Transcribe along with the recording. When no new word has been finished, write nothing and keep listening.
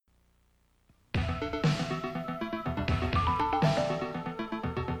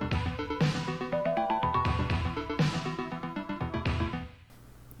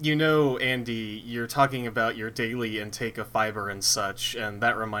Andy, you're talking about your daily intake of fiber and such, and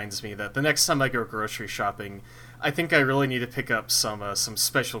that reminds me that the next time I go grocery shopping, I think I really need to pick up some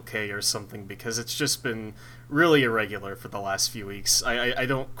Special K or something because it's just been really irregular for the last few weeks. I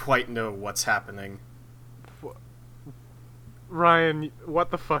don't quite know what's happening. Ryan, what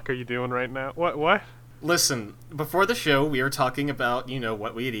the fuck are you doing right now? What? Listen, before the show, we were talking about,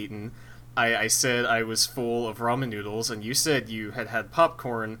 what we had eaten. I said I was full of ramen noodles, and you said you had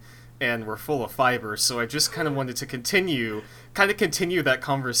popcorn and were full of fiber, so I just kind of wanted to continue that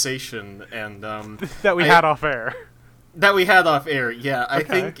conversation, and, That we had off air. That we had off air, yeah. I Okay.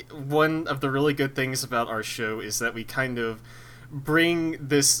 think one of the really good things about our show is that we kind of bring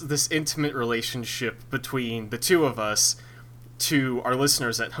this intimate relationship between the two of us to our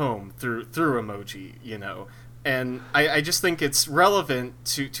listeners at home through emoji. And I just think it's relevant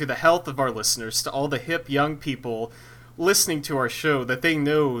to the health of our listeners, to all the hip young people listening to our show, that they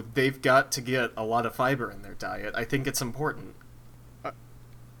know they've got to get a lot of fiber in their diet. I think it's important.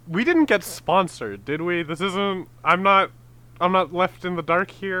 We didn't get sponsored, did we? This isn't. I'm not left in the dark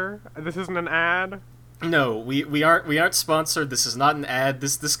here. This isn't an ad. No, we aren't sponsored. This is not an ad.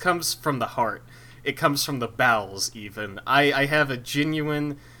 This comes from the heart. It comes from the bowels, even. I have a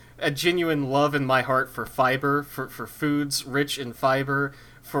genuine love in my heart for fiber, for foods rich in fiber,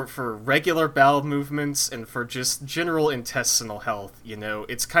 for regular bowel movements, and for just general intestinal health.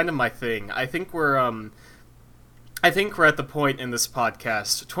 It's kind of my thing. I think we're at the point in this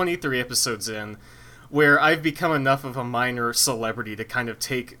podcast, 23 episodes in, where I've become enough of a minor celebrity to kind of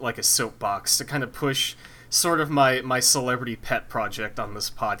take like a soapbox, to kind of push sort of my celebrity pet project on this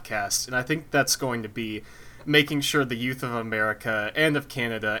podcast. And I think that's going to be making sure the youth of America and of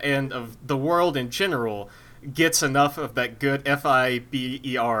Canada and of the world in general gets enough of that good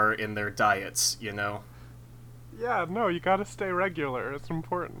fiber in their diets. Yeah, no, you gotta stay regular. It's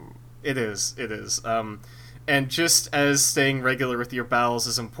important. It is. And just as staying regular with your bowels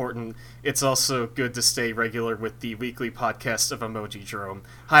is important, it's also good to stay regular with the weekly podcast of Emoji Jerome.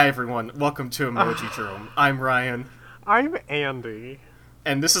 Hi everyone, welcome to Emoji Jerome. I'm Ryan. I'm Andy.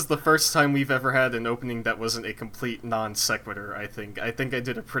 And this is the first time we've ever had an opening that wasn't a complete non sequitur. I think I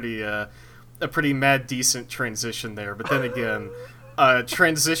did a pretty mad decent transition there. But then again,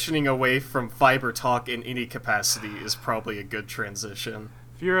 transitioning away from fiber talk in any capacity is probably a good transition.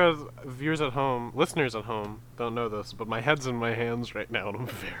 Viewers at home, listeners at home, don't know this, but my head's in my hands right now, and I'm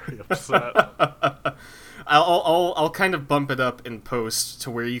very upset. I'll kind of bump it up in post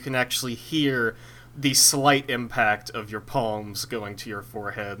to where you can actually hear the slight impact of your palms going to your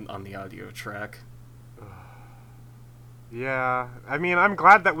forehead on the audio track. Yeah, I mean, I'm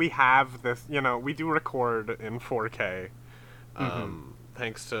glad that we have this. We do record in 4K.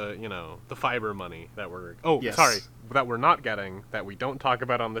 Thanks to, the fiber money that we're... Yes. That we're not getting, that we don't talk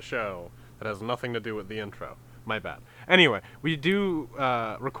about on the show, that has nothing to do with the intro. My bad. Anyway, we do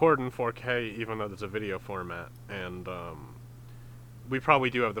record in 4K, even though there's a video format, and we probably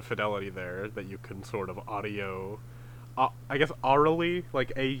do have the fidelity there that you can sort of audio... I guess aurally,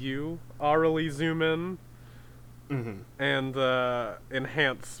 like AU, aurally zoom in, and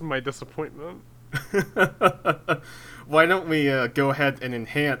enhance my disappointment. Why don't we go ahead and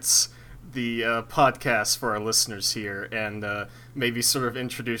enhance the podcast for our listeners here, and maybe sort of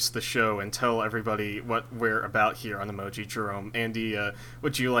introduce the show and tell everybody what we're about here on Emoji Jerome. Andy,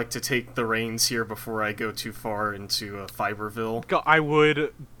 would you like to take the reins here before I go too far into Fiberville?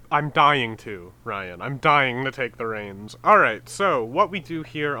 I'm dying to, Ryan. I'm dying to take the reins. Alright, so what we do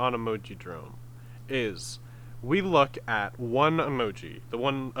here on Emoji Jerome is we look at one emoji, the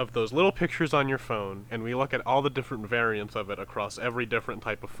one of those little pictures on your phone, and we look at all the different variants of it across every different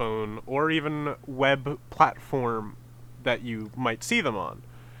type of phone or even web platform that you might see them on.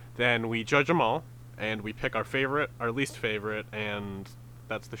 Then we judge them all, and we pick our favorite, our least favorite, and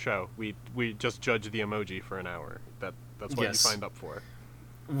that's the show. We just judge the emoji for an hour. That's what you signed up for.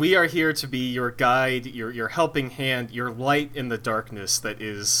 We are here to be your guide, your helping hand, your light in the darkness that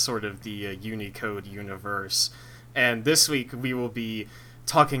is sort of the Unicode universe. And this week we will be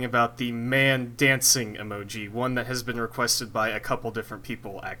talking about the man dancing emoji, one that has been requested by a couple different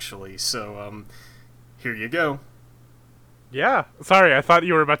people, actually. So, here you go. Yeah. Sorry, I thought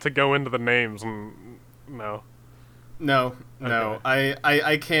you were about to go into the names, and no. No. Okay.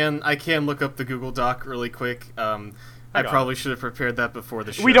 I can look up the Google Doc really quick. I probably should have prepared that before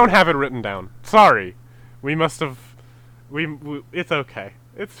the show. We don't have it written down. Sorry. We must have... We it's okay.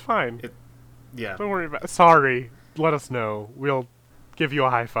 It's fine. Yeah. Don't worry about it. Sorry. Let us know. We'll give you a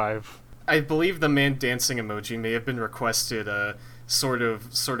high five. I believe the man dancing emoji may have been requested sort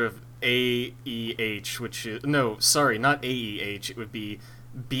of AEH, which is... No, sorry, not AEH. It would be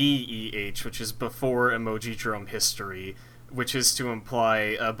BEH, which is before Emojidrome history, which is to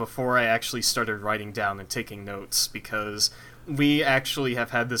imply before I actually started writing down and taking notes, because we actually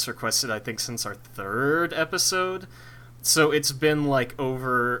have had this requested, I think, since our third episode. So it's been like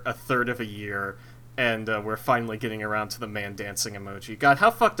over a third of a year, and we're finally getting around to the man dancing emoji. God,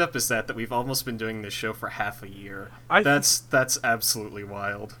 how fucked up is that we've almost been doing this show for half a year? That's absolutely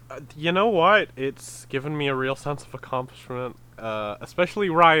wild. You know what? It's given me a real sense of accomplishment, especially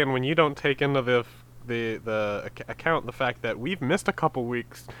Ryan, when you don't take into the account the fact that we've missed a couple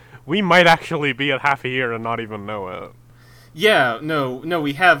weeks. We might actually be at half a year and not even know it. Yeah, no,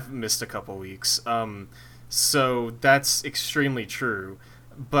 we have missed a couple weeks. So that's extremely true.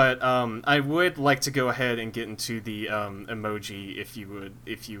 But I would like to go ahead and get into the emoji, if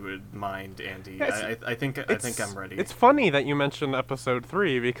you would mind, Andy. Yeah, I think I'm ready. It's funny that you mentioned episode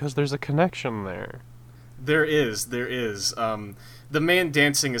 3 because there's a connection there. There is. The man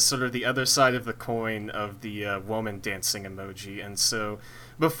dancing is sort of the other side of the coin of the woman dancing emoji, and so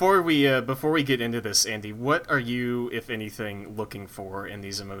before we get into this, Andy, what are you, if anything, looking for in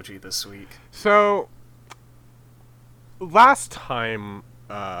these emoji this week? So last time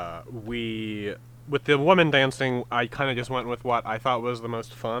with the woman dancing, I kind of just went with what I thought was the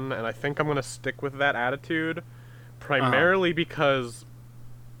most fun, and I think I'm gonna stick with that attitude, primarily because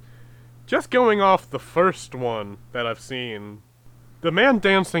just going off the first one that I've seen, the man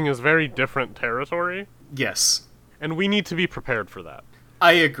dancing is very different territory. Yes. And we need to be prepared for that.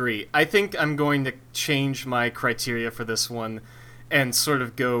 I agree. I think I'm going to change my criteria for this one and sort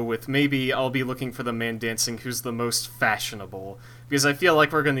of go with, maybe I'll be looking for the man dancing who's the most fashionable, because I feel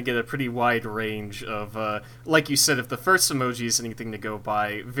like we're going to get a pretty wide range of, like you said, if the first emoji is anything to go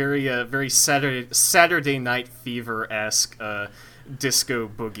by, very Saturday Night Fever-esque disco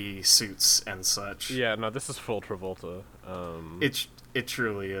boogie suits and such. Yeah, no, this is full Travolta. It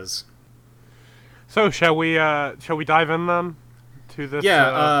truly is. So shall we dive in then to this?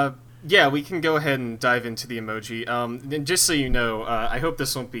 Yeah, we can go ahead and dive into the emoji. And just so you know, I hope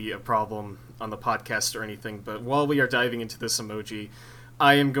this won't be a problem on the podcast or anything, but while we are diving into this emoji,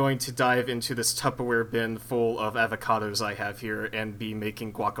 I am going to dive into this Tupperware bin full of avocados I have here and be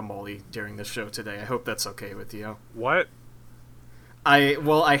making guacamole during the show today. I hope that's okay with you. What?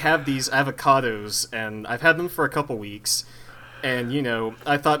 I have these avocados, and I've had them for a couple weeks, and, you know,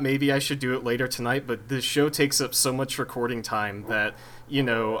 I thought maybe I should do it later tonight, but this show takes up so much recording time that, you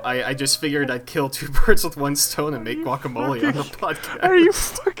know, I just figured I'd kill two birds with one stone and make guacamole on the podcast. Are you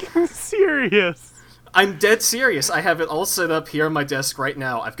fucking serious? I'm dead serious. I have it all set up here on my desk right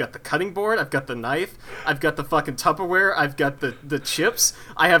now. I've got the cutting board, I've got the knife, I've got the fucking Tupperware, I've got the chips,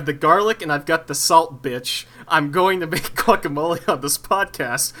 I have the garlic, and I've got the salt, bitch. I'm going to make guacamole on this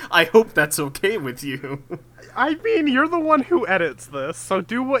podcast. I hope that's okay with you. I mean, you're the one who edits this, so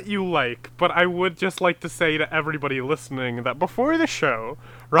do what you like, but I would just like to say to everybody listening that before the show,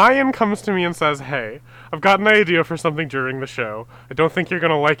 Ryan comes to me and says, "Hey, I've got an idea for something during the show. I don't think you're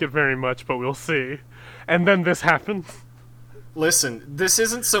gonna like it very much, but we'll see." And then this happens. Listen, this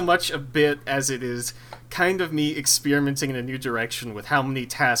isn't so much a bit as it is kind of me experimenting in a new direction with how many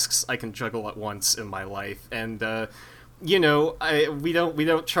tasks I can juggle at once in my life, and, you know, we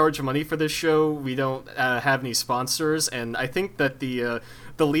don't charge money for this show. We don't have any sponsors, and I think that the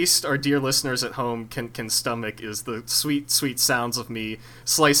least our dear listeners at home can stomach is the sweet sounds of me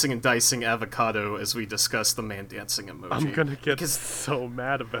slicing and dicing avocado as we discuss the man dancing emoji. I'm gonna get so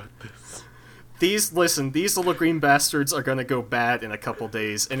mad about this. These little green bastards are gonna go bad in a couple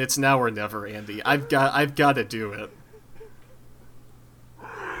days, and it's now or never, Andy. I've got to do it.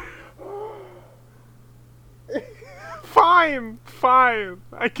 Fine.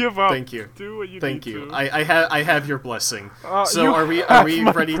 I give up. Thank you. Do what you Thank need you. to. I have your blessing. So you are we have ready?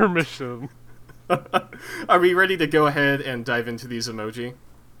 My permission. Are we ready to go ahead and dive into these emoji?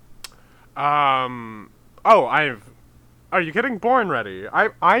 Are you getting born ready?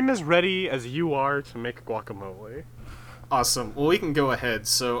 I'm as ready as you are to make guacamole. Awesome. Well, we can go ahead.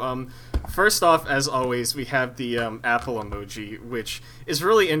 So, first off, as always, we have the apple emoji, which is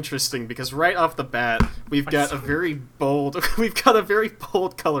really interesting because right off the bat, we've got a very bold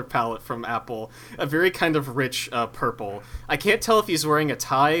color palette from Apple, a very kind of rich purple. I can't tell if he's wearing a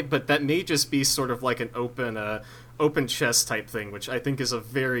tie, but that may just be sort of like an open chest type thing, which I think is a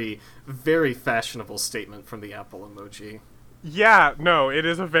very, very fashionable statement from the Apple emoji. Yeah, no, it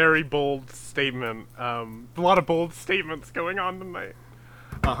is a very bold statement. A lot of bold statements going on tonight.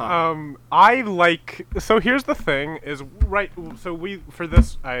 So here's the thing, for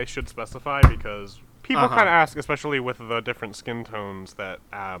this, I should specify, because people kind of ask, especially with the different skin tones that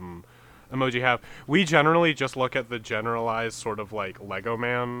emoji have. We generally just look at the generalized sort of like Lego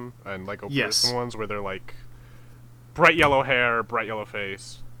Man and Lego person ones where they're like bright yellow hair, bright yellow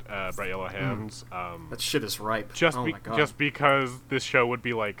face, bright yellow hands. That shit is ripe. My God. Just because this show would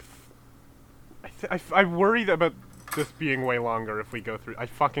be like, I worry about this being way longer if we go through.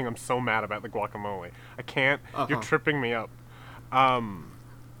 I'm so mad about the guacamole. I can't. You're tripping me up.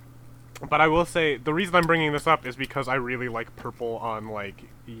 But I will say, the reason I'm bringing this up is because I really like purple on, like,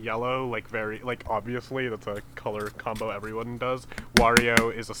 yellow, like, obviously, that's a color combo everyone does.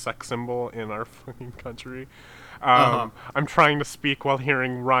 Wario is a sex symbol in our fucking country. I'm trying to speak while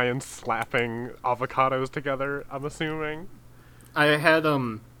hearing Ryan slapping avocados together, I'm assuming. I had,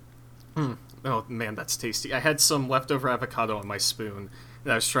 oh, man, that's tasty. I had some leftover avocado on my spoon,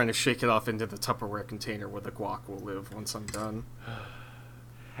 and I was trying to shake it off into the Tupperware container where the guac will live once I'm done.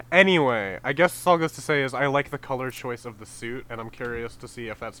 Anyway, I guess all goes to say is I like the color choice of the suit, and I'm curious to see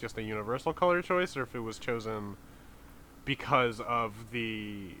if that's just a universal color choice or if it was chosen because of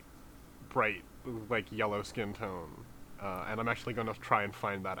the bright, like, yellow skin tone. And I'm actually going to try and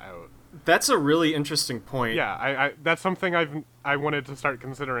find that out. That's a really interesting point. Yeah, I that's something I wanted to start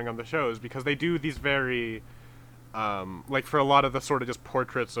considering on the shows, because they do these very, like, for a lot of the sort of just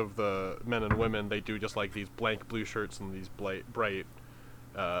portraits of the men and women, they do just, like, these blank blue shirts and these bright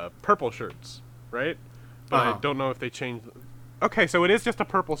purple shirts, right? But I don't know if they changed. Okay, so it is just a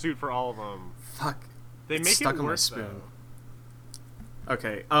purple suit for all of them. Fuck. They make stuck it on my work, spoon. though.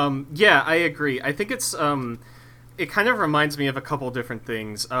 Okay. Yeah, I agree. I think it's it kind of reminds me of a couple different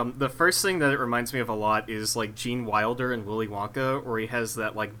things. The first thing that it reminds me of a lot is like Gene Wilder and Willy Wonka, where he has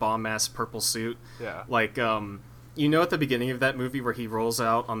that like bomb ass purple suit. Yeah. Like you know, at the beginning of that movie where he rolls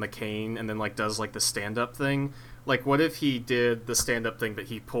out on the cane and then like does like the stand up thing. Like, what if he did the stand-up thing, but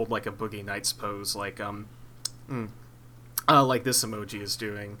he pulled, like, a Boogie Nights pose, like this emoji is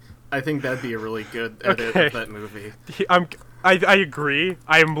doing? I think that'd be a really good edit of that movie. I agree.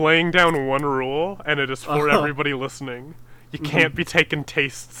 I am laying down one rule, and it is for everybody listening. You can't be taking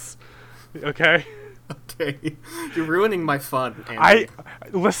tastes, okay? Okay. You're ruining my fun, Andy.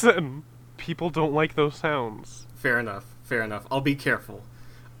 Listen, people don't like those sounds. Fair enough. I'll be careful.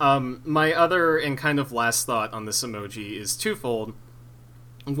 My other and kind of last thought on this emoji is twofold.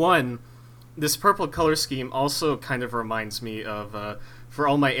 One, this purple color scheme also kind of reminds me of, for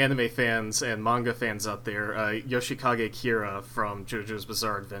all my anime fans and manga fans out there, Yoshikage Kira from JoJo's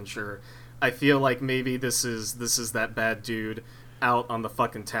Bizarre Adventure. I feel like maybe this is that bad dude out on the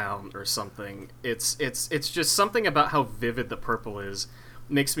fucking town or something. It's just something about how vivid the purple is.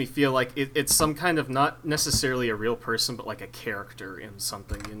 Makes me feel like it's some kind of, not necessarily a real person, but like a character in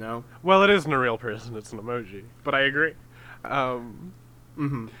something, you know? Well, it isn't a real person, it's an emoji. But I agree.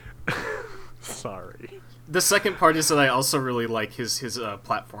 Sorry. The second part is that I also really like his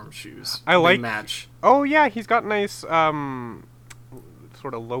platform shoes. They match. Oh yeah, he's got nice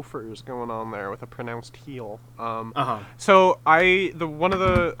sort of loafers going on there with a pronounced heel. So one of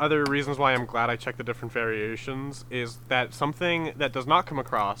the other reasons why I'm glad I checked the different variations is that something that does not come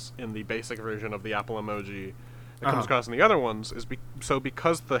across in the basic version of the Apple emoji that comes across in the other ones is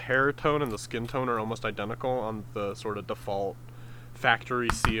because the hair tone and the skin tone are almost identical on the sort of default factory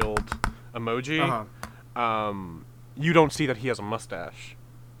sealed emoji. You don't see that he has a mustache.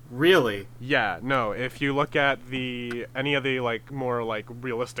 Really? Yeah, no. If you look at any of the like more like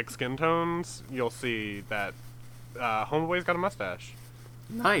realistic skin tones, you'll see that Homeboy's got a mustache.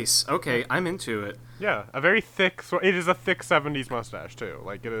 Nice. Okay, I'm into it. Yeah, a very thick. It is a thick '70s mustache too.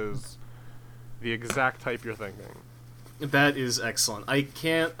 Like it is the exact type you're thinking. That is excellent. I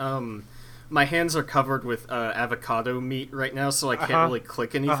can't. My hands are covered with avocado meat right now, so I can't really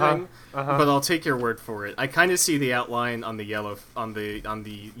click anything. But I'll take your word for it. I kind of see the outline on the yellow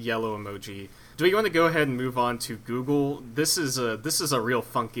yellow emoji. Do we want to go ahead and move on to Google? This is a real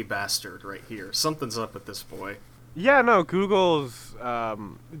funky bastard right here. Something's up with this boy. Yeah, no. Google's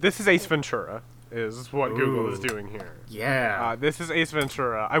this is Ace Ventura. Is what Google is doing here. Yeah. This is Ace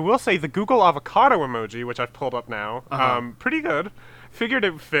Ventura. I will say the Google avocado emoji, which I've pulled up now, pretty good. Figured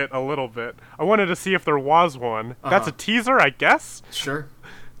it fit a little bit. I wanted to see if there was one. That's a teaser, I guess? Sure.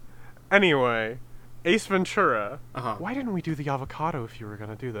 Anyway, Ace Ventura. Why didn't we do the avocado if you were going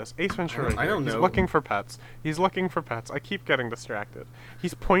to do this? Ace Ventura. I don't know. He's looking for pets. I keep getting distracted.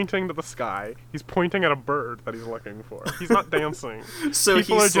 He's pointing to the sky. He's pointing at a bird that he's looking for. He's not dancing. So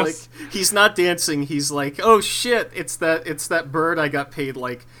he's not dancing. He's like, oh shit, it's that bird I got paid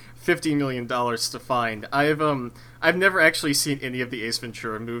like $50 million to find. I've never actually seen any of the Ace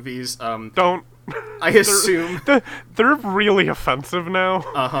Ventura movies. Don't. I assume They're really offensive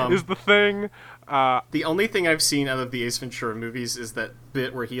now. Is the thing. The only thing I've seen out of the Ace Ventura movies is that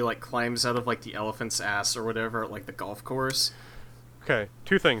bit where he like climbs out of like the elephant's ass or whatever at like the golf course. Okay,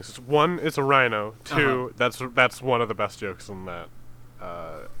 two things. One, it's a rhino. Two, that's one of the best jokes in that.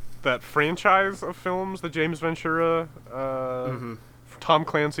 That franchise of films, the James Ventura, Tom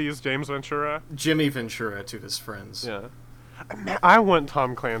Clancy's James Ventura. Jimmy Ventura to his friends. Yeah. I want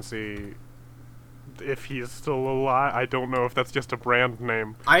Tom Clancy, if he's still alive. I don't know if that's just a brand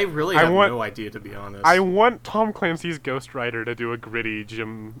name. I really have no idea, to be honest. I want Tom Clancy's Ghost Rider to do a gritty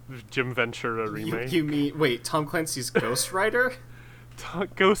Jim Ventura remake. You mean, wait, Tom Clancy's Ghost Rider?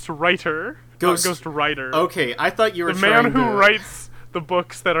 Ghost Writer? Ghost Rider. Okay, I thought you were the man who writes the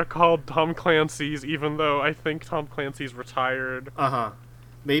books that are called Tom Clancy's, even though I think Tom Clancy's retired.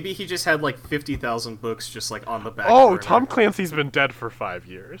 Maybe he just had like 50,000 books just like on the back. Oh, burner. Tom Clancy's been dead for 5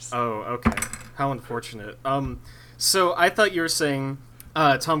 years. Oh, okay. How unfortunate. So I thought you were saying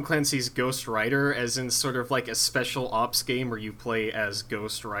Tom Clancy's Ghost Rider, as in sort of like a special ops game where you play as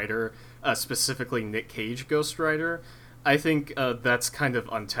Ghost Rider, specifically Nick Cage Ghost Rider. I think that's kind of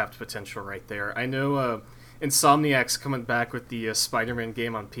untapped potential right there. I know Insomniac's coming back with the Spider-Man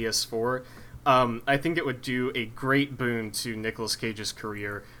game on PS4. I think it would do a great boon to Nicolas Cage's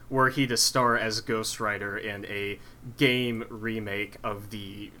career were he to star as Ghost Rider in a game remake of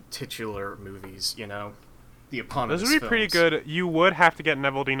the titular movies, you know? The eponymous This would be films. pretty good. You would have to get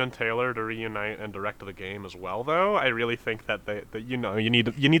Neville Dean and Taylor to reunite and direct the game as well, though. I really think that you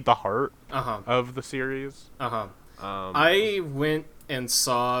need the heart of the series. I went and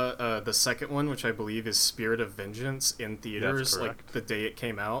saw the second one, which I believe is Spirit of Vengeance, in theaters like the day it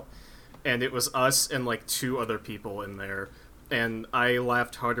came out, and it was us and like 2 other people in there, and I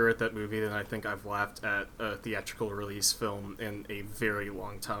laughed harder at that movie than I think I've laughed at a theatrical release film in a very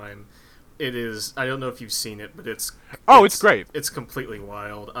long time. It is, I don't know if you've seen it, but it's great. It's completely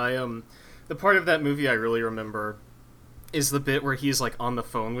wild. The part of that movie I really remember is the bit where he's like on the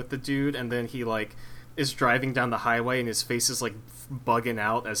phone with the dude, and then he like is driving down the highway and his face is like bugging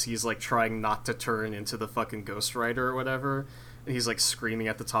out as he's like trying not to turn into the fucking Ghost Rider or whatever, and he's like screaming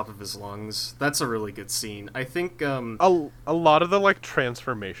at the top of his lungs. That's a really good scene. I think a lot of the like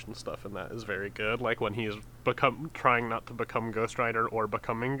transformation stuff in that is very good, like when he's trying not to become Ghost Rider or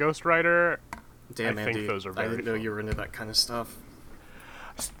becoming Ghost Rider. Damn, I Andy, think those are very I didn't know fun. you were into that kind of stuff.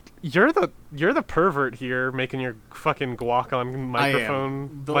 You're the pervert here, making your fucking guac on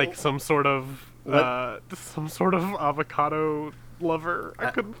microphone like some sort of avocado lover.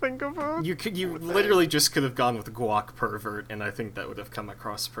 I couldn't think of it. You literally just could have gone with Guac Pervert, and I think that would have come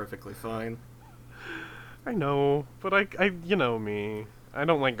across perfectly fine. I know, but I you know me. I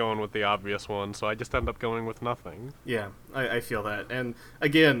don't like going with the obvious one, so I just end up going with nothing. Yeah, I feel that. And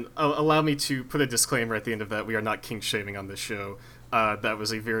again, allow me to put a disclaimer at the end of that. We are not kink shaming on this show. That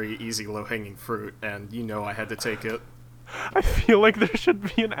was a very easy, low-hanging fruit, and you know I had to take it. I feel like there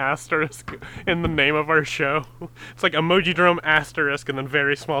should be an asterisk in the name of our show. It's like Emoji Drome asterisk and then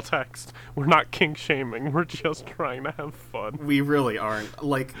very small text. We're not kink shaming. We're just trying to have fun. We really aren't.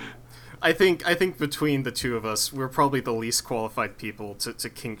 Like, I think between the two of us, we're probably the least qualified people to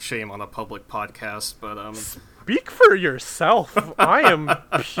kink shame on a public podcast. But speak for yourself. I am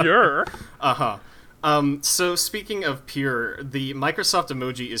pure. So speaking of pure, the Microsoft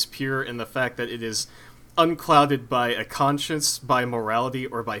emoji is pure in the fact that it is unclouded by a conscience, by morality,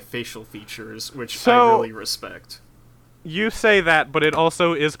 or by facial features, which I really respect. You say that, but it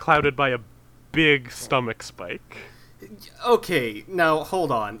also is clouded by a big stomach spike. Okay, now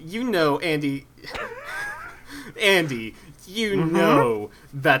hold on. You know, Andy... Andy, you know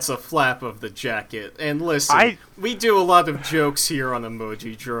that's a flap of the jacket. And listen, we do a lot of jokes here on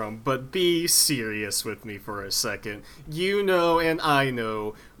Emoji Drome, but be serious with me for a second. You know and I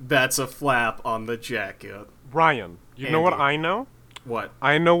know that's a flap on the jacket. Ryan, you know what I know? What?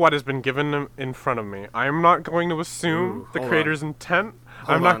 I know what has been given in front of me. I am not going to assume the creator's intent.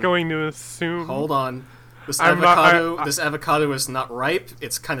 I'm not going to assume... Hold on. This avocado is not ripe.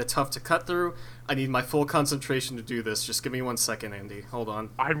 It's kind of tough to cut through. I need my full concentration to do this. Just give me 1 second, Andy. Hold on.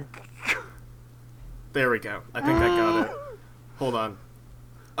 There we go. I think I got it. Hold on.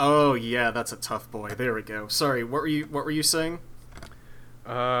 Oh yeah, that's a tough boy. There we go. Sorry, what were you saying?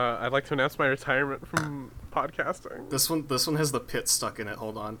 I'd like to announce my retirement from podcasting. This one has the pit stuck in it.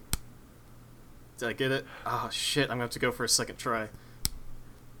 Hold on. Did I get it? Oh shit, I'm gonna have to go for a second try.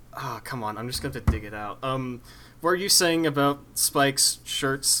 Oh, come on, I'm just going to dig it out. What are you saying about Spike's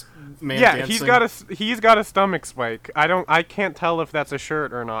shirts, man dancing? He's got a stomach spike. I can't tell if that's a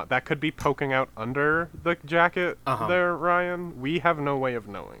shirt or not. That could be poking out under the jacket there, Ryan. We have no way of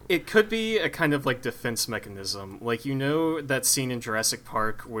knowing. It could be a kind of like defense mechanism. Like, you know that scene in Jurassic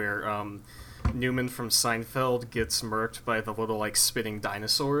Park where Newman from Seinfeld gets murked by the little like spitting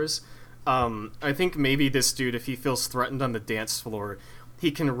dinosaurs? I think maybe this dude, if he feels threatened on the dance floor, he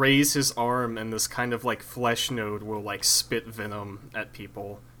can raise his arm and this kind of like flesh node will like spit venom at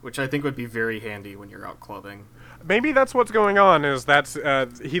people, which I think would be very handy when you're out clubbing. Maybe that's what's going on, is that's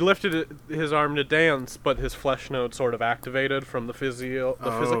he lifted his arm to dance, but his flesh node sort of activated from the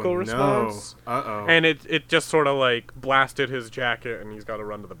physical response. Uh-oh. And it just sort of like blasted his jacket, and he's got to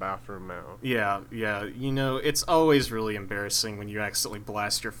run to the bathroom now. Yeah. You know, it's always really embarrassing when you accidentally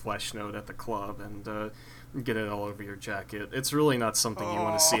blast your flesh node at the club and get it all over your jacket. It's really not something you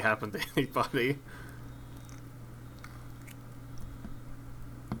want to see happen to anybody.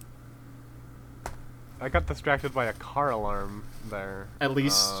 I got distracted by a car alarm there. At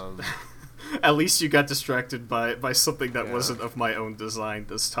least, at least you got distracted by something that wasn't of my own design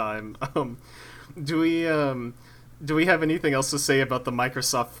this time. Do we have anything else to say about the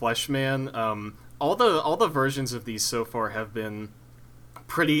Microsoft Fleshman? All the versions of these so far have been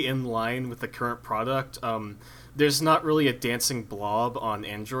pretty in line with the current product. There's not really a dancing blob on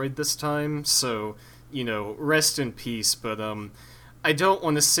Android this time, so you know, rest in peace. But I don't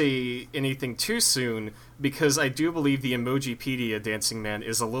want to say anything too soon, because I do believe the Emojipedia Dancing Man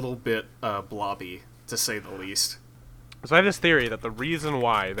is a little bit blobby, to say the least. So I have this theory that the reason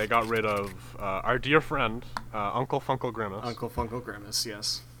why they got rid of our dear friend, Uncle Funkle Grimace... Uncle Funkle Grimace,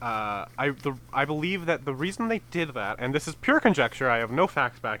 yes. I believe that the reason they did that, and this is pure conjecture, I have no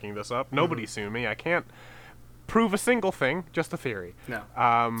facts backing this up, nobody sue me, I can't prove a single thing, just a theory. No.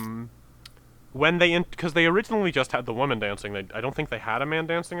 Because they originally just had the woman dancing. I don't think they had a man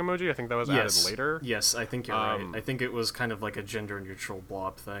dancing emoji. I think that was added later. Yes, I think you're right. I think it was kind of like a gender-neutral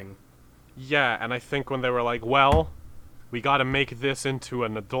blob thing. Yeah, and I think when they were like, well, we gotta make this into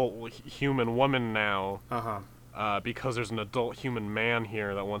an adult human woman now. Because there's an adult human man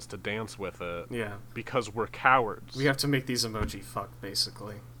here that wants to dance with it. Yeah. Because we're cowards. We have to make these emoji fuck,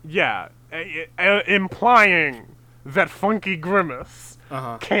 basically. Yeah, implying that Funky Grimace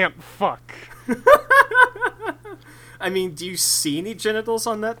can't fuck. I mean, do you see any genitals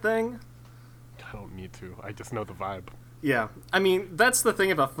on that thing? I don't need to. I just know the vibe. Yeah. I mean, that's the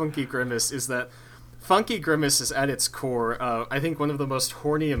thing about Funky Grimace, is that Funky Grimace is at its core, I think, one of the most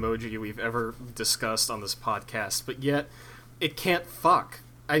horny emoji we've ever discussed on this podcast, but yet it can't fuck.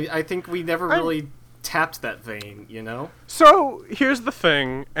 I think we never really tapped that vein, you know? So, here's the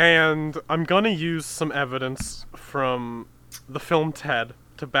thing, and I'm gonna use some evidence from the film Ted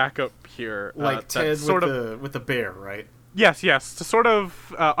to back up here. Like Ted with the bear, right? Yes, to sort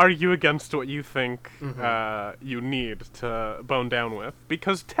of argue against what you think you need to bone down with.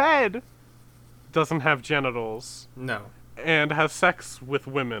 Because Ted doesn't have genitals. No. And has sex with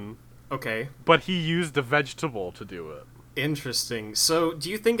women. Okay. But he used a vegetable to do it. Interesting. So, do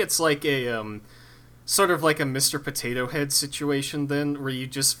you think it's like a, sort of like a Mr. Potato Head situation, then, where you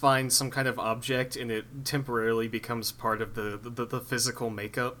just find some kind of object and it temporarily becomes part of the physical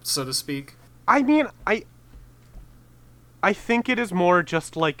makeup, so to speak? I mean, I think it is more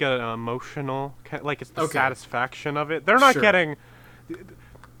just like an emotional, like it's the satisfaction of it. They're not getting...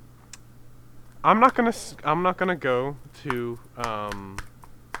 I'm not gonna go too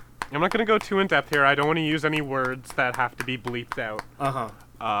in depth here. I don't want to use any words that have to be bleeped out.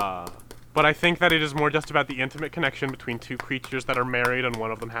 But I think that it is more just about the intimate connection between two creatures that are married, and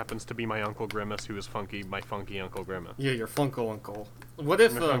one of them happens to be my Uncle Grimace, who is my funky Uncle Grimace. Yeah, your Funkle Uncle. What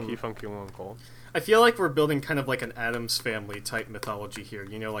if funky Uncle? I feel like we're building kind of like an Addams Family type mythology here.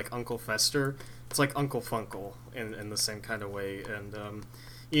 You know, like Uncle Fester. It's like Uncle Funkle in the same kind of way, and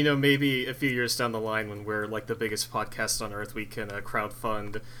you know, maybe a few years down the line when we're like the biggest podcast on Earth, we can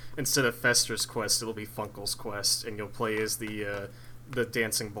crowdfund, instead of Fester's quest, it'll be Funkle's quest, and you'll play as the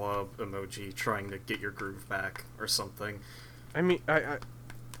dancing blob emoji trying to get your groove back or something. I mean, I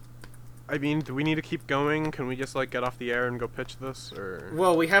mean, do we need to keep going? Can we just like get off the air and go pitch this, or?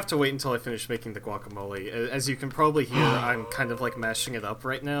 Well, we have to wait until I finish making the guacamole. As you can probably hear, I'm kind of like mashing it up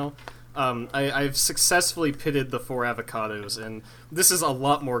right now. I've successfully pitted the 4 avocados, and this is a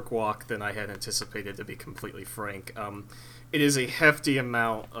lot more guac than I had anticipated, to be completely frank. It is a hefty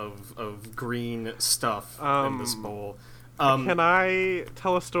amount of green stuff in this bowl. Can I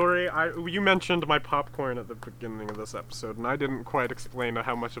tell a story? You mentioned my popcorn at the beginning of this episode, and I didn't quite explain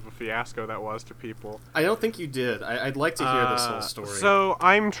how much of a fiasco that was to people. I don't think you did. I'd like to hear this whole story. So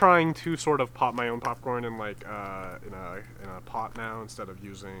I'm trying to sort of pop my own popcorn in like in a pot now instead of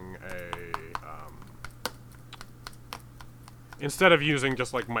using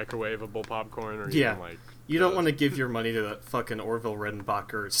just like microwavable popcorn or even like. You don't want to give your money to that fucking Orville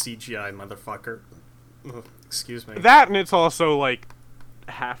Redenbacher CGI motherfucker. Ugh, excuse me. That, and it's also like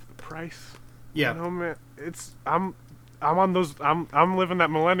half the price. Yeah. You know, man, I'm on those. I'm living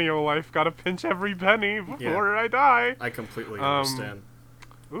that millennial life. Gotta pinch every penny before I die. I completely understand.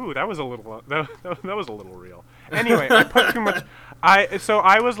 Ooh, that was a little that was a little real. Anyway, I put too much. So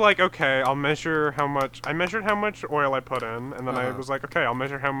I was like, okay, I'll measure how much. I measured how much oil I put in, and then I was like, okay, I'll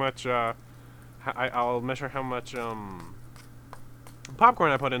measure how much. I'll measure how much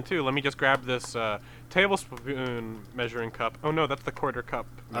popcorn I put in too. Let me just grab this tablespoon measuring cup. Oh no, that's the quarter cup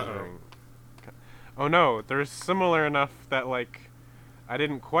measuring. Oh no, they're similar enough that like I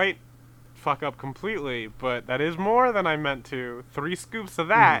didn't quite fuck up completely, but that is more than I meant to. 3 scoops of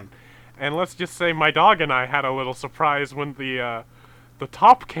that, and let's just say my dog and I had a little surprise when the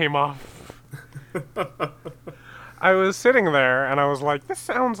top came off. I was sitting there and I was like, this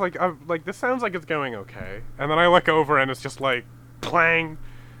sounds like it's going okay, and then I look over and it's just like clang,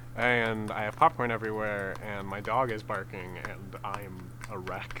 and I have popcorn everywhere, and my dog is barking, and I'm a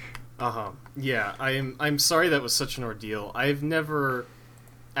wreck. Yeah, I'm sorry that was such an ordeal. I've never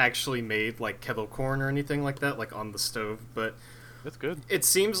actually made like kettle corn or anything like that, like on the stove, but that's good. It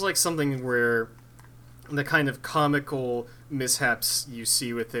seems like something where the kind of comical mishaps you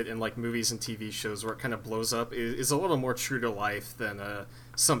see with it in like movies and TV shows where it kind of blows up is a little more true to life than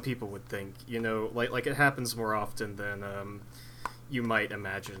some people would think. You know, like it happens more often than you might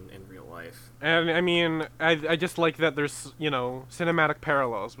imagine in real life. And I mean, I just like that there's, you know, cinematic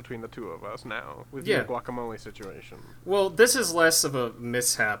parallels between the two of us now with your guacamole situation. Well, this is less of a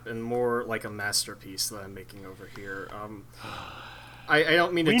mishap and more like a masterpiece that I'm making over here. I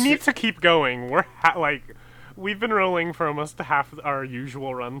don't mean to... We need to keep going. We're we've been rolling for almost half our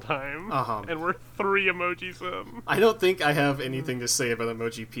usual runtime, and we're 3 emojis in. I don't think I have anything to say about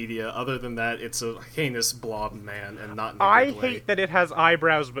Emojipedia other than that it's a heinous blob man and not in a good way. I hate that it has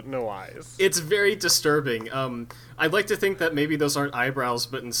eyebrows but no eyes. It's very disturbing. I'd like to think that maybe those aren't eyebrows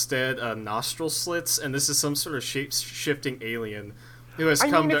but instead nostril slits, and this is some sort of shape-shifting alien who has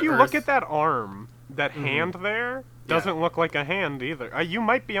come to Earth. I mean, if you look at that arm, that hand there... doesn't look like a hand either. You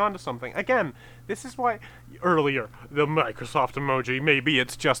might be onto something. Again, this is why earlier the Microsoft emoji. Maybe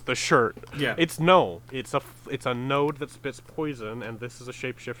it's just the shirt. Yeah. It's a node that spits poison, and this is a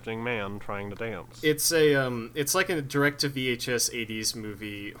shape-shifting man trying to dance. It's like a direct to VHS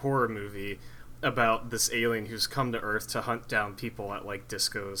 '80s horror movie about this alien who's come to Earth to hunt down people at like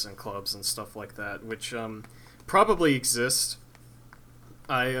discos and clubs and stuff like that, which probably exist.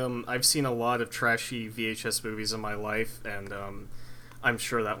 I've seen a lot of trashy VHS movies in my life, and I'm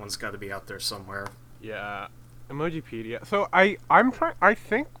sure that one's got to be out there somewhere. Yeah, Emojipedia. So I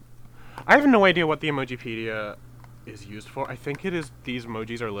think I have no idea what the Emojipedia is used for. I think it is these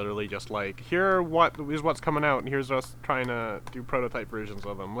emojis are literally just like, here what's coming out, and here's us trying to do prototype versions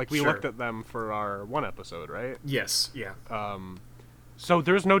of them. Like we looked at them for our one episode, right? Yes. Yeah. So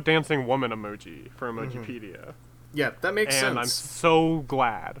there's no dancing woman emoji for Emojipedia. Yeah, that makes sense. And I'm so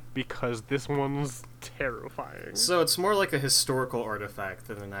glad, because this one's terrifying. So it's more like a historical artifact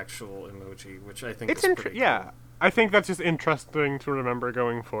than an actual emoji, which I think is pretty cool. I think that's just interesting to remember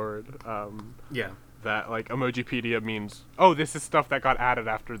going forward. That, like, Emojipedia means, oh, this is stuff that got added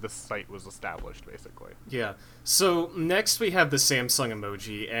after the site was established, basically. Yeah. So next we have the Samsung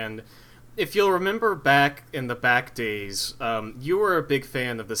emoji, and... if you'll remember back in the back days, you were a big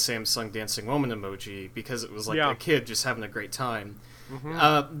fan of the Samsung Dancing Woman emoji because it was like a kid just having a great time.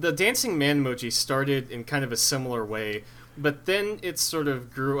 The Dancing Man emoji started in kind of a similar way, but then it sort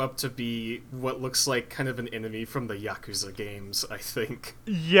of grew up to be what looks like kind of an enemy from the Yakuza games, I think.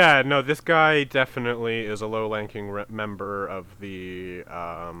 Yeah, no, this guy definitely is a low-ranking member of the,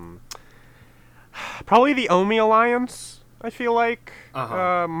 probably the Omi Alliance. I feel like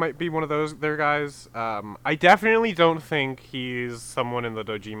might be one of those their guys. I definitely don't think he's someone in the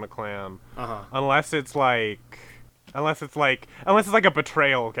Dojima clan, unless it's like a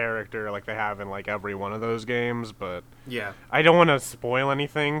betrayal character like they have in like every one of those games. But yeah, I don't want to spoil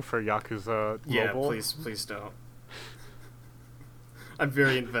anything for Yakuza Mobile. Yeah, please don't. I'm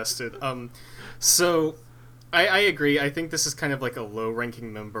very invested. So. I agree. I think this is kind of like a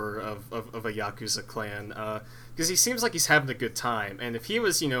low-ranking member of a Yakuza clan, because he seems like he's having a good time. And if he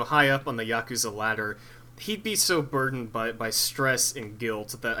was, high up on the Yakuza ladder, he'd be so burdened by stress and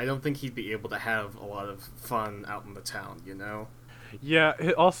guilt that I don't think he'd be able to have a lot of fun out in the town, you know? Yeah,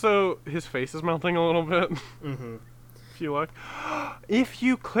 also, his face is melting a little bit. Mm-hmm. If you look. If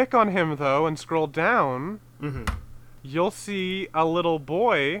you click on him, though, and scroll down, you'll see a little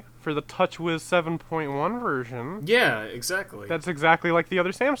boy for the TouchWiz 7.1 version. Yeah, exactly. That's exactly like the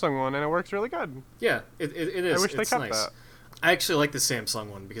other Samsung one, and it works really good. Yeah, it is. I wish they kept that. I actually like the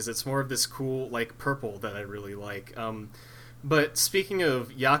Samsung one because it's more of this cool, like, purple that I really like. But speaking of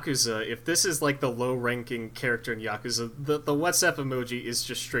Yakuza, if this is, like, the low-ranking character in Yakuza, the WhatsApp emoji is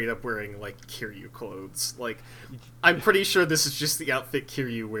just straight up wearing, like, Kiryu clothes. Like, I'm pretty sure this is just the outfit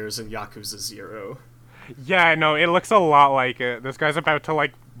Kiryu wears in Yakuza 0. Yeah, no, it looks a lot like it. This guy's about to,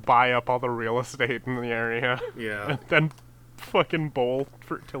 like, buy up all the real estate in the area. Yeah. And then fucking bowl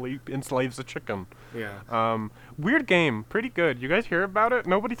till he enslaves a chicken. Yeah. Weird game, pretty good. You guys hear about it?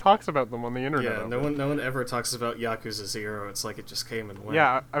 Nobody talks about them on the internet. Yeah, no one ever talks about Yakuza 0. It's like it just came and went.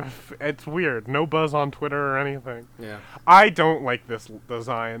 Yeah, it's weird. No buzz on Twitter or anything. Yeah. I don't like this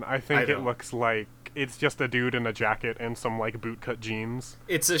design. I think I it don't. looks like it's just a dude in a jacket and some, like, bootcut jeans.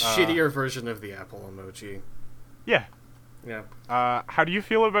 It's a shittier version of the Apple emoji. Yeah. Yeah. How do you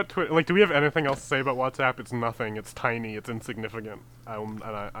feel about Twitter? Like, do we have anything else to say about WhatsApp? It's nothing. It's tiny. It's insignificant. I'm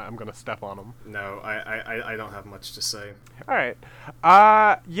gonna step on them. No, I don't have much to say. All right.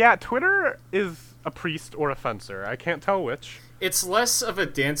 Yeah, Twitter is a priest or a fencer. I can't tell which. It's less of a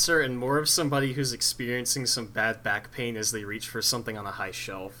dancer and more of somebody who's experiencing some bad back pain as they reach for something on a high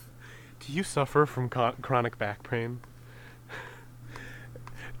shelf. Do you suffer from chronic back pain?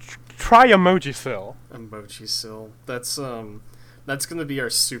 Try Emojisil. Emojisil. That's gonna be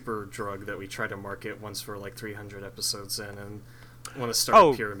our super drug that we try to market once we're like 300 episodes in and want to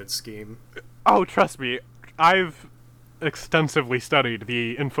start a pyramid scheme. Oh, trust me, I've extensively studied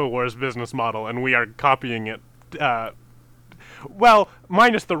the InfoWars business model, and we are copying it. Well,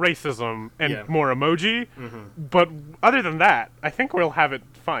 minus the racism and more emoji, but other than that, I think we'll have it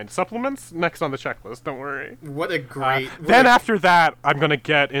fine. Supplements, next on the checklist, don't worry. What a great... After that, I'm going to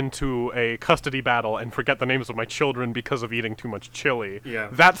get into a custody battle and forget the names of my children because of eating too much chili. Yeah.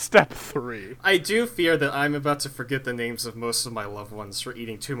 That's step 3. I do fear that I'm about to forget the names of most of my loved ones for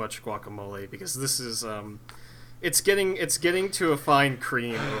eating too much guacamole, because this is... It's getting to a fine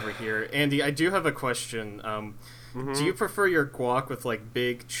cream over here. Andy, I do have a question. Do you prefer your guac with, like,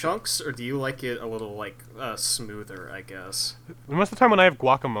 big chunks, or do you like it a little, like, smoother, I guess? Most of the time when I have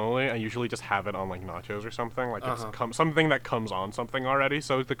guacamole, I usually just have it on, like, nachos or something. Like, it's something that comes on something already,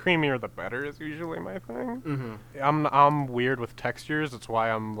 so the creamier the better is usually my thing. I'm weird with textures. That's why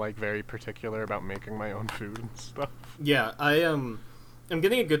I'm, like, very particular about making my own food and stuff. Yeah, I'm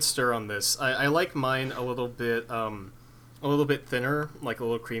getting a good stir on this. I like mine a little bit thinner, like a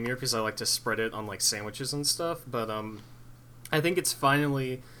little creamier, because I like to spread it on, like, sandwiches and stuff, but I think it's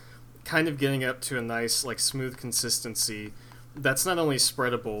finally kind of getting up to a nice, like, smooth consistency that's not only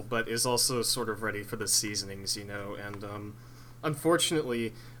spreadable, but is also sort of ready for the seasonings, you know, and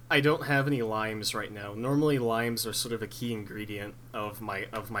unfortunately, I don't have any limes right now. Normally, limes are sort of a key ingredient of my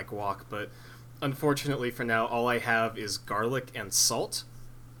guac, but unfortunately for now, all I have is garlic and salt,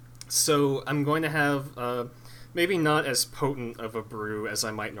 so I'm going to have... maybe not as potent of a brew as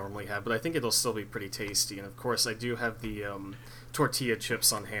I might normally have, but I think it'll still be pretty tasty. And of course, I do have the tortilla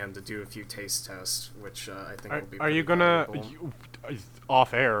chips on hand to do a few taste tests, which I think will be. Are you gonna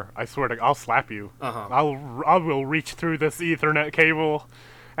off air? I swear to, I'll slap you. I will reach through this Ethernet cable,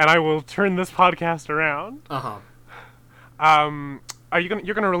 and I will turn this podcast around.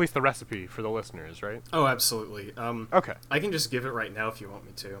 You're gonna release the recipe for the listeners, right? Oh, absolutely. Okay. I can just give it right now if you want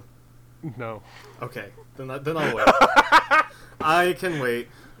me to. No. Okay, then I'll wait. I can wait.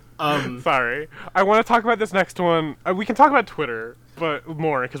 Sorry. I want to talk about this next one. We can talk about Twitter, but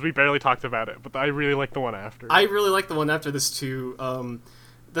more, because we barely talked about it, but I really like the one after. I really like the one after this, too.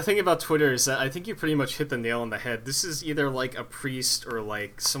 The thing about Twitter is that I think you pretty much hit the nail on the head. This is either, like, a priest or,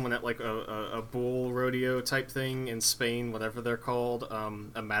 like, someone at, like, a bull rodeo type thing in Spain, whatever they're called.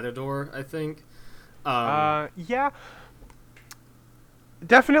 A matador, I think. Yeah.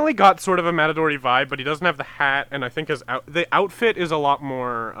 Definitely got sort of a matador-y vibe, but he doesn't have the hat, and I think the outfit is a lot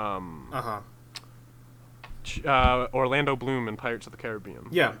more Orlando Bloom in Pirates of the Caribbean.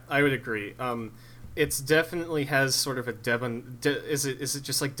 Yeah, I would agree. It's definitely has sort of a is it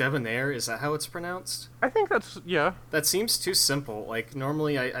just like debonair? Is that how it's pronounced? I think that's, yeah. That seems too simple. Like,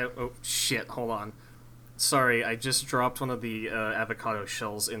 normally oh, shit, hold on. Sorry, I just dropped one of the avocado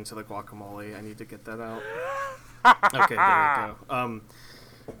shells into the guacamole. I need to get that out. Okay, there we go.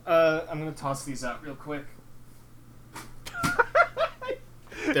 I'm gonna toss these out real quick.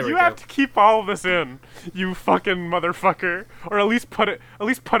 There we You go. have to keep all of this in, you fucking motherfucker. Or at least put it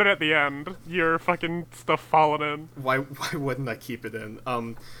at the end. Your fucking stuff falling in. Why wouldn't I keep it in?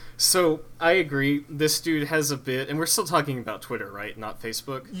 So I agree. This dude has a bit, and we're still talking about Twitter, right? Not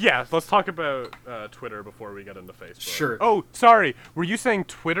Facebook. Yeah, let's talk about Twitter before we get into Facebook. Sure. Oh, sorry. Were you saying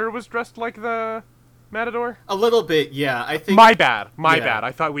Twitter was dressed like the Matador? A little bit, yeah. I think. My bad. Yeah. Bad.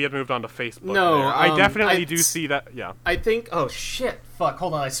 I thought we had moved on to Facebook. No, there. I definitely I- do see that. Yeah. I think. Oh shit! Fuck!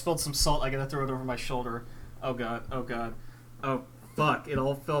 Hold on. I spilled some salt. I gotta throw it over my shoulder. Oh god. Oh god. Oh fuck! It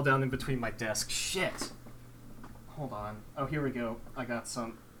all fell down in between my desk. Shit. Hold on. Oh, here we go. I got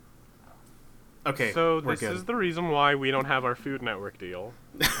some. Okay. So we're this good. is the reason why we don't have our Food Network deal.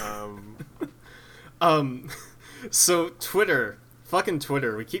 So Twitter. Fucking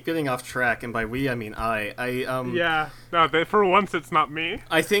Twitter. We keep getting off track, and by we I mean I. Yeah. No, for once it's not me.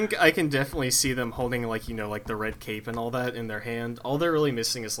 I think I can definitely see them holding like the red cape and all that in their hand. All they're really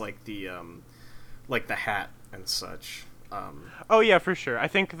missing is like the hat and such. Oh yeah, for sure. I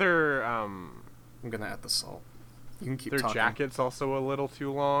think their I'm gonna add the salt. You can keep their talking. jacket's also a little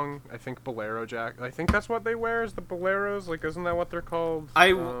too long. I think bolero jacket. I think that's what they wear is the boleros. Like, isn't that what they're called? I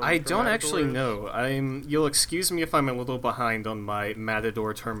for don't actually matadors? know. You'll excuse me if I'm a little behind on my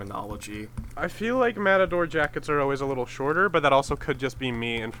matador terminology. I feel like matador jackets are always a little shorter, but that also could just be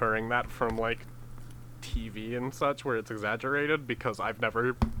me inferring that from like TV and such, where it's exaggerated because I've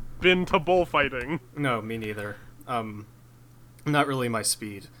never been to bullfighting. No, me neither. Not really my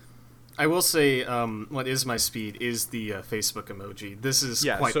speed. I will say, what is my speed is the Facebook emoji. This is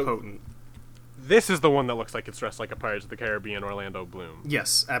quite potent. This is the one that looks like it's dressed like a Pirates of the Caribbean Orlando Bloom.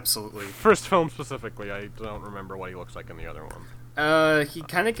 Yes, absolutely. First film specifically, I don't remember what he looks like in the other one. He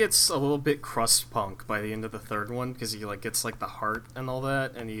kind of gets a little bit crust punk by the end of the third one because he like gets like the heart and all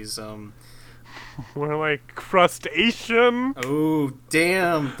that, and he's More like crustacean. Oh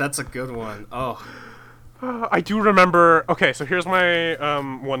damn, that's a good one. Oh. I do remember. Okay, so here's my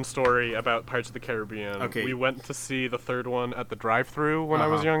one story about Pirates of the Caribbean. Okay. We went to see the third one at the drive-thru when I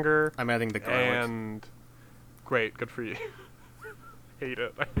was younger. I'm adding the garlic. And great, good for you. Hate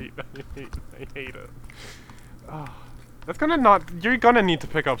it. I hate it. Oh, that's gonna not. You're gonna need to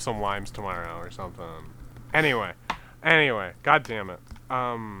pick up some limes tomorrow or something. Anyway, god damn it.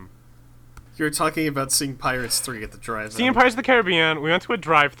 You were talking about seeing Pirates 3 at the drive-in. Seeing Pirates of the Caribbean, we went to a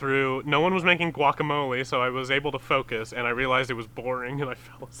drive-thru. No one was making guacamole, so I was able to focus, and I realized it was boring, and I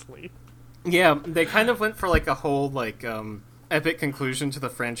fell asleep. Yeah, they kind of went for like a whole like epic conclusion to the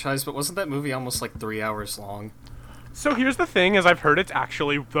franchise, but wasn't that movie almost like 3 hours long? So here's the thing: is I've heard it's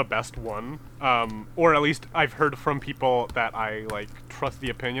actually the best one, or at least I've heard from people that I like trust the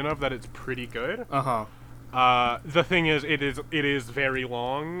opinion of that it's pretty good. The thing is, it is very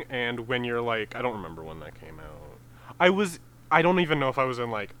long, and when you're like, I don't remember when that came out. I don't even know if I was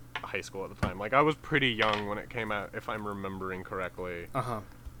in like high school at the time. Like I was pretty young when it came out, if I'm remembering correctly.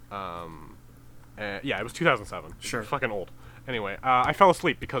 Yeah, it was 2007. Sure. Fucking old. Anyway, I fell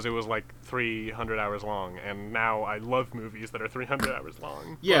asleep because it was like 300 hours long, and now I love movies that are 300 hours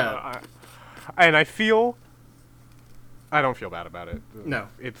long. Yeah. And I don't feel bad about it. No.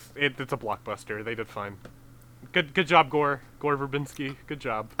 It's a blockbuster. They did fine. Good job, Gore Verbinski. Good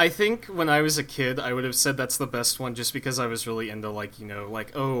job. I think when I was a kid, I would have said that's the best one just because I was really into like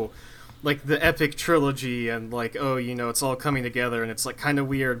like the epic trilogy and like it's all coming together and it's like kind of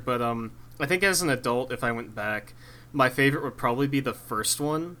weird. But I think as an adult, if I went back, my favorite would probably be the first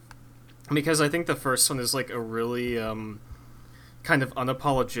one because I think the first one is like a really kind of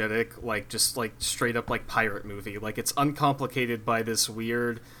unapologetic, like just like straight up like pirate movie. Like it's uncomplicated by this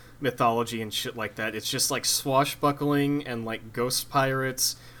weird mythology and shit like that. It's just like swashbuckling and like ghost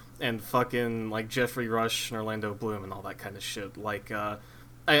pirates and fucking like Jeffrey Rush and Orlando Bloom and all that kind of shit. Like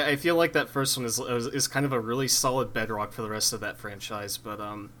I feel like that first one is kind of a really solid bedrock for the rest of that franchise, but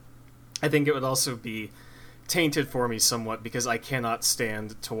I think it would also be tainted for me somewhat because I cannot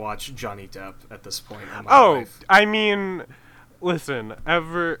stand to watch Johnny Depp at this point in my life. I mean, listen,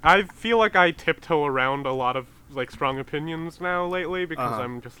 I feel like I tiptoe around a lot of like strong opinions now lately because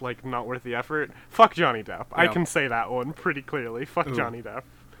I'm just like not worth the effort. Fuck Johnny Depp. I can say that one pretty clearly. Fuck Johnny Depp.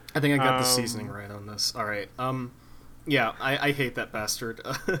 I think I got the seasoning right on this. All right. Yeah, I hate that bastard.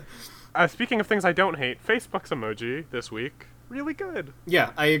 Speaking of things I don't hate, Facebook's emoji this week really good.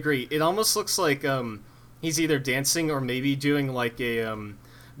 Yeah, I agree. It almost looks like he's either dancing or maybe doing like a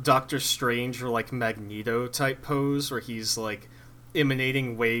Doctor Strange or like Magneto type pose where he's like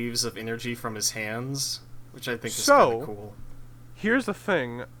emanating waves of energy from his hands, which I think is kind of cool. Here's the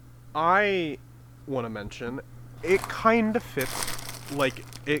thing I want to mention. It kind of fits, like,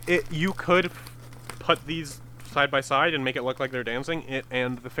 you could put these side by side and make it look like they're dancing. It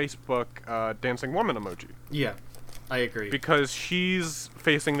and the Facebook dancing woman emoji. Yeah, I agree. Because she's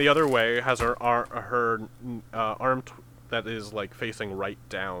facing the other way, has her arm that is like facing right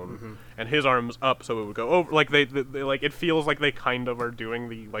down, and his arm's up, so it would go over. Like they like it feels like they kind of are doing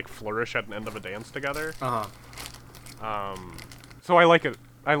the like flourish at the end of a dance together. So I like it.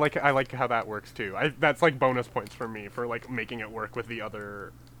 I like how that works too. That's like bonus points for me for like making it work with the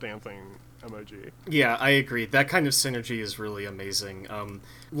other dancing emoji. Yeah, I agree. That kind of synergy is really amazing.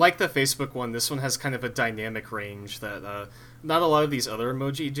 Like the Facebook one, this one has kind of a dynamic range that not a lot of these other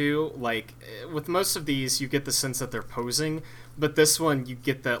emoji do. Like, with most of these, you get the sense that they're posing, but this one, you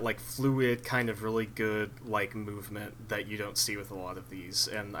get that, like, fluid, kind of really good, like, movement that you don't see with a lot of these,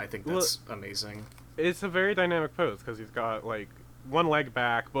 and I think that's amazing. It's a very dynamic pose, because he's got, like, one leg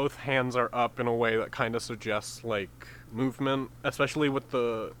back, both hands are up in a way that kind of suggests, like, movement, especially with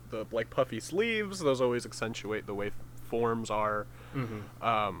the like, puffy sleeves. Those always accentuate the way forms are.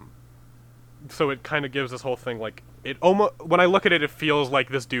 So it kind of gives this whole thing, like, it almost, when I look at it, it feels like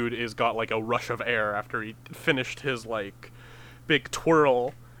this dude is got, like, a rush of air after he finished his, like, big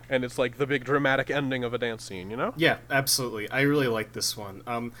twirl, and it's, like, the big dramatic ending of a dance scene, you know? Yeah, absolutely. I really like this one.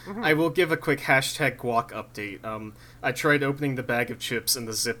 I will give a quick hashtag Guac update. I tried opening the bag of chips, and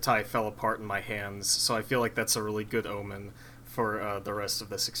the zip tie fell apart in my hands, so I feel like that's a really good omen for the rest of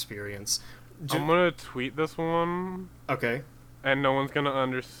this experience. I'm gonna tweet this one. Okay. And no one's gonna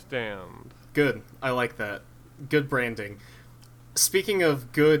understand. Good. I like that. Good branding. Speaking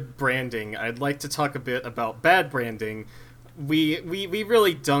of good branding, I'd like to talk a bit about bad branding. We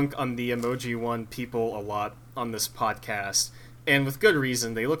really dunk on the Emoji One people a lot on this podcast, and with good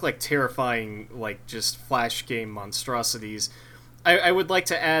reason. They look like terrifying, like, just flash game monstrosities. I would like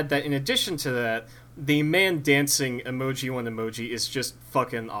to add that in addition to that, the man dancing Emoji One emoji is just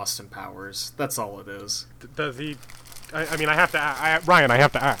fucking Austin Powers. That's all it is. Does he... I mean, I have to... Ryan, I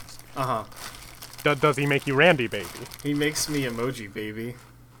have to ask. Uh-huh. Does he make you Randy, baby? He makes me emoji, baby.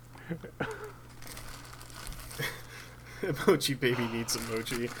 Emoji baby needs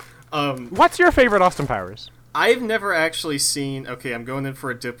emoji. What's your favorite Austin Powers? I've never actually seen... Okay, I'm going in for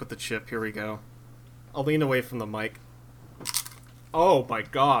a dip with the chip. Here we go. I'll lean away from the mic. Oh my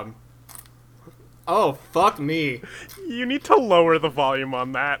god. Oh, fuck me. You need to lower the volume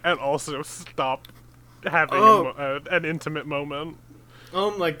on that and also stop having an intimate moment.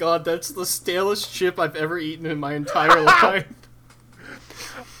 Oh my god, that's the stalest chip I've ever eaten in my entire life.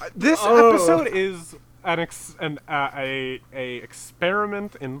 This episode is an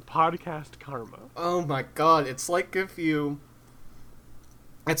experiment in podcast karma. Oh my god, it's like if you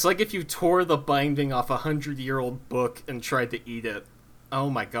tore the binding off a 100-year-old book and tried to eat it. Oh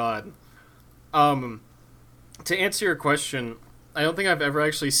my god. To answer your question, I don't think I've ever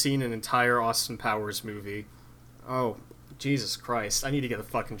actually seen an entire Austin Powers movie. Oh, Jesus Christ. I need to get a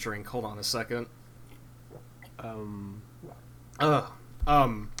fucking drink. Hold on a second.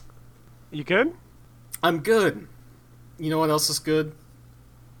 You good? I'm good. You know what else is good?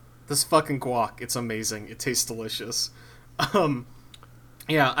 This fucking guac. It's amazing. It tastes delicious.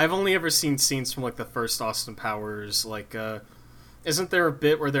 Yeah, I've only ever seen scenes from, like, the first Austin Powers. Like, isn't there a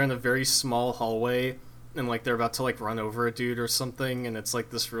bit where they're in a very small hallway and, like, they're about to, like, run over a dude or something, and it's,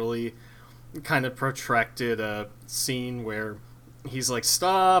 like, this really kind of protracted scene where he's like,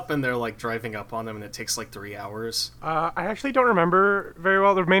 stop, and they're like driving up on him, and it takes like 3 hours. I actually don't remember very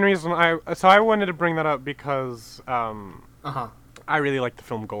well. The main reason I wanted to bring that up because I really like the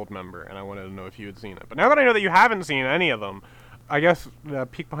film Goldmember, and I wanted to know if you had seen it. But now that I know that you haven't seen any of them, I guess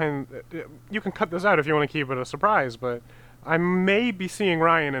peek behind. You can cut this out if you want to keep it a surprise, but I may be seeing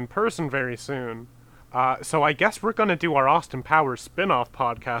Ryan in person very soon. So I guess we're gonna do our Austin Powers spin-off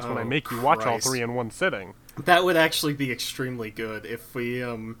podcast when I make you watch all 3 in one sitting. That would actually be extremely good if we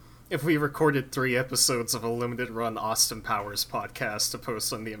recorded 3 episodes of a limited run Austin Powers podcast to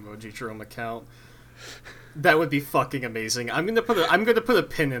post on the Emoji Drome account. That would be fucking amazing. I'm gonna put a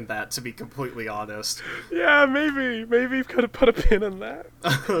pin in that, to be completely honest. Yeah, maybe you could have put a pin in that.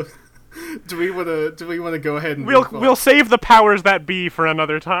 Do we want to go ahead and we'll save the powers that be for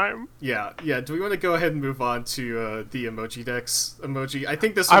another time? Yeah. Do we want to go ahead and move on to the emoji decks emoji? I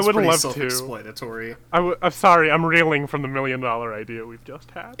think this one's pretty self-explanatory. I'm sorry, I'm reeling from the $1 million idea we've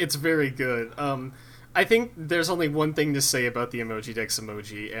just had. It's very good. I think there's only one thing to say about the emoji decks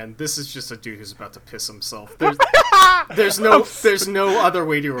emoji, and this is just a dude who's about to piss himself. There's no other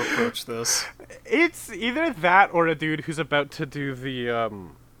way to approach this. It's either that or a dude who's about to do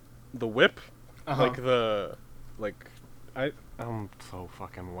the whip, I'm so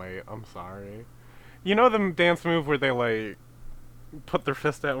fucking white. I'm sorry. You know the dance move where they like put their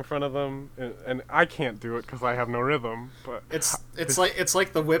fist out in front of them, and I can't do it because I have no rhythm. But it's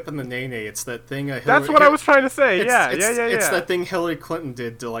like the whip and the nay nay. It's that thing. That's what I was trying to say. Yeah. It's that thing Hillary Clinton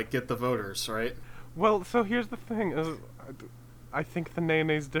did to like get the voters, right? Well, so here's the thing: is I think the nay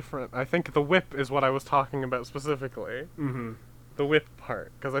nay's different. I think the whip is what I was talking about specifically. Mm-hmm. The whip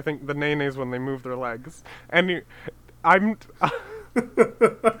part, because I think the nay nays when they move their legs, and I'm.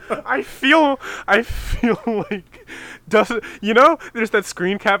 I feel like there's that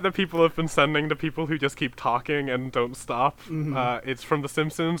screen cap that people have been sending to people who just keep talking and don't stop. Mm-hmm. It's from The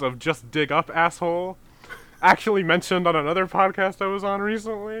Simpsons of "Just dig up, asshole." Actually mentioned on another podcast I was on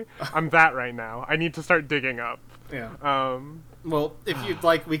recently. I'm that right now. I need to start digging up. Yeah. Well, if you'd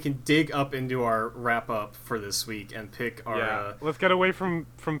like, we can dig up into our wrap up for this week and pick our. Yeah. Let's get away from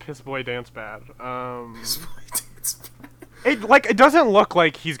Piss Boy Dance Bad. Piss Boy Dance Bad. It doesn't look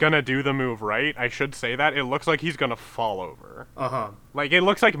like he's gonna do the move right. I should say that. It looks like he's gonna fall over. Like, it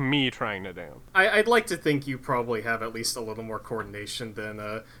looks like me trying to dance. I'd like to think you probably have at least a little more coordination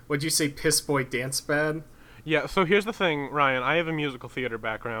than, what'd you say, Piss Boy Dance Bad? Yeah, so here's the thing, Ryan. I have a musical theater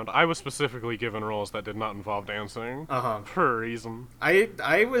background. I was specifically given roles that did not involve dancing. For a reason.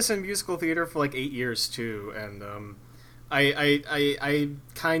 I was in musical theater for like 8 years, too, and, I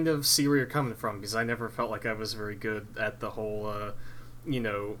kind of see where you're coming from, because I never felt like I was very good at the whole,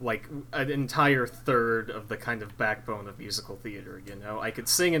 like an entire third of the kind of backbone of musical theater, I could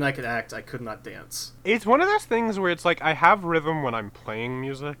sing and I could act, I could not dance. It's one of those things where it's like, I have rhythm when I'm playing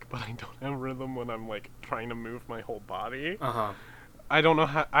music, but I don't have rhythm when I'm, like, trying to move my whole body. I don't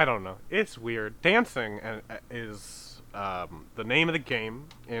know. It's weird. Dancing is... the name of the game,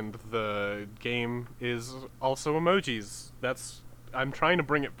 and the game is also emojis. I'm trying to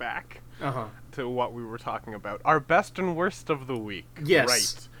bring it back to what we were talking about. Our best and worst of the week. Yes.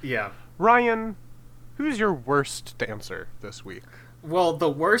 Right. Yeah. Ryan, who's your worst dancer this week? Well, the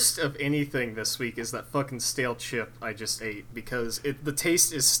worst of anything this week is that fucking stale chip I just ate, because the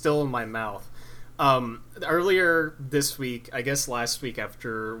taste is still in my mouth. Earlier this week, I guess last week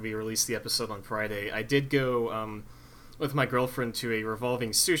after we released the episode on Friday, I did go, with my girlfriend to a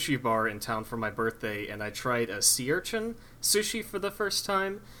revolving sushi bar in town for my birthday, and I tried a sea urchin sushi for the first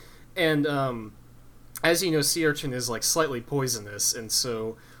time. And as you know, sea urchin is like slightly poisonous, and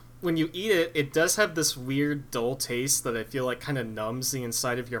so when you eat it, it does have this weird dull taste that I feel like kind of numbs the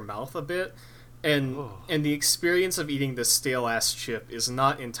inside of your mouth a bit. And the experience of eating this stale ass chip is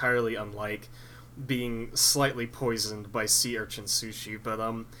not entirely unlike being slightly poisoned by sea urchin sushi. But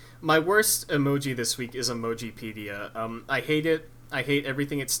my worst emoji this week is Emojipedia. I hate it. I hate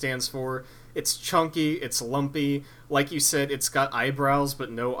everything it stands for. It's chunky, it's lumpy. Like you said, it's got eyebrows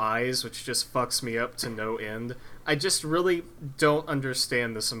but no eyes, which just fucks me up to no end. I just really don't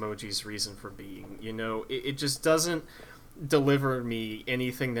understand this emoji's reason for being. It just doesn't deliver me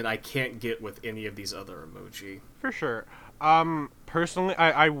anything that I can't get with any of these other emoji. For sure. Personally,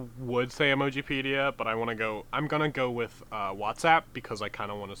 I would say Emojipedia, but I'm gonna go with WhatsApp, because I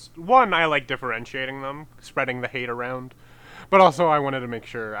kind of want to... One, I like differentiating them, spreading the hate around. But also, I wanted to make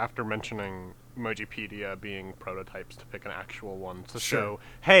sure, after mentioning Emojipedia being prototypes, to pick an actual one to show,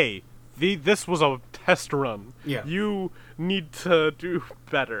 hey, this was a test run. Yeah. You need to do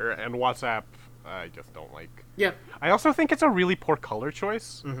better, and WhatsApp, I just don't like. Yeah. I also think it's a really poor color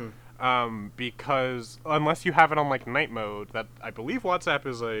choice. Because unless you have it on, like, night mode, that I believe WhatsApp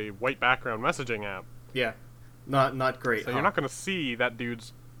is a white background messaging app. Yeah. Not great. So you're not going to see that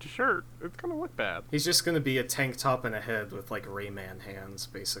dude's shirt. It's going to look bad. He's just going to be a tank top and a head with, like, Rayman hands,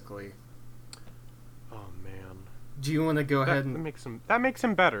 basically. Oh, man. Do you want to go ahead and... That makes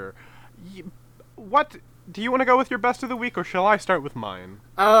him better. What... Do you want to go with your best of the week, or shall I start with mine?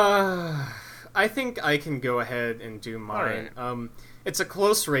 I think I can go ahead and do mine. All right. It's a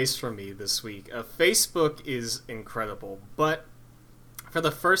close race for me this week. Facebook is incredible, but for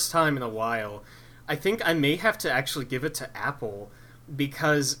the first time in a while, I think I may have to actually give it to Apple,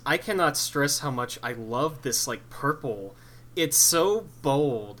 because I cannot stress how much I love this, like, purple. It's so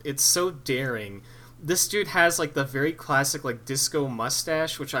bold. It's so daring. This dude has, like, the very classic, like, disco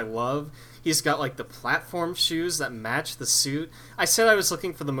mustache, which I love. He's got, like, the platform shoes that match the suit. I said I was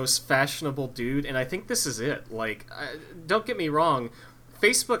looking for the most fashionable dude, and I think this is it. Like, don't get me wrong,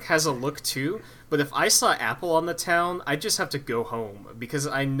 Facebook has a look too, but if I saw Apple on the town, I'd just have to go home, because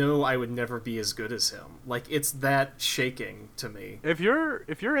I know I would never be as good as him. Like, it's that shaking to me. If you're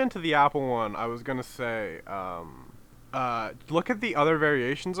into the Apple one, I was gonna say, look at the other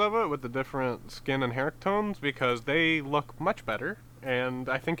variations of it with the different skin and hair tones, because they look much better. And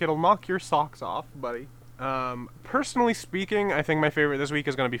I think it'll knock your socks off, buddy. Personally speaking, I think my favorite this week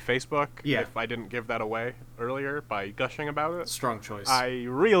is going to be Facebook. Yeah. If I didn't give that away earlier by gushing about it. Strong choice. I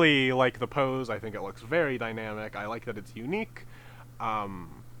really like the pose. I think it looks very dynamic. I like that it's unique.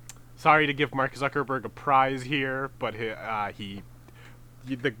 Sorry to give Mark Zuckerberg a prize here, but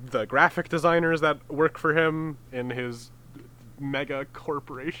the graphic designers that work for him in his mega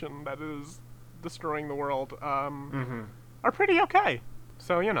corporation that is destroying the world are pretty okay.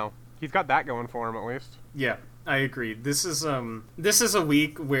 So, he's got that going for him at least. Yeah, I agree. This is a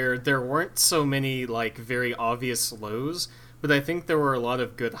week where there weren't so many like very obvious lows, but I think there were a lot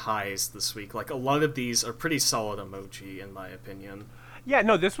of good highs this week. Like a lot of these are pretty solid emoji in my opinion. Yeah,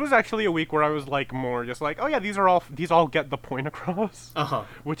 no, this was actually a week where I was like more just like, oh yeah, these all get the point across. Uh-huh.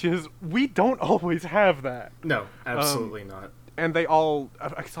 Which is we don't always have that. No, absolutely not. And they all,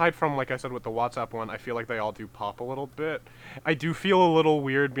 aside from, like I said, with the WhatsApp one, I feel like they all do pop a little bit. I do feel a little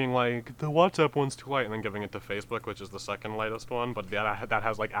weird being like, the WhatsApp one's too light, and then giving it to Facebook, which is the second lightest one, but that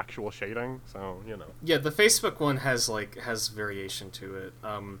has, like, actual shading, so, Yeah, the Facebook one has variation to it.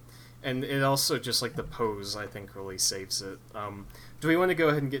 And it also, just like the pose, I think, really saves it. Do we want to go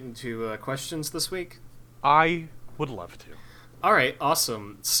ahead and get into questions this week? I would love to. All right,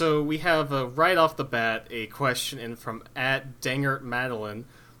 awesome. So we have, right off the bat, a question in from @DangertMadeline,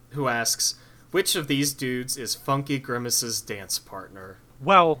 who asks, which of these dudes is Funky Grimace's dance partner?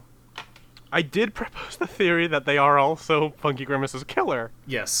 Well, I did propose the theory that they are also Funky Grimace's killer.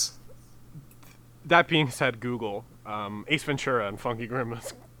 Yes. That being said, Google, Ace Ventura and Funky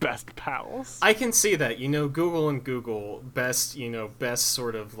Grimace, best pals. I can see that. Google and Google, best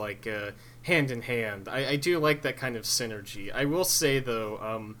sort of like hand in hand. I do like that kind of synergy. I will say, though,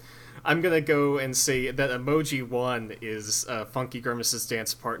 I'm going to go and say that emoji 1 is Funky Grimace's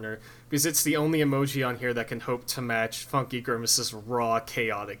dance partner, because it's the only emoji on here that can hope to match Funky Grimace's raw,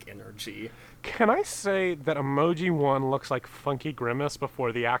 chaotic energy. Can I say that emoji 1 looks like Funky Grimace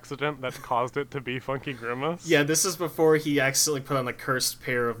before the accident that caused it to be Funky Grimace? Yeah, this is before he accidentally put on a cursed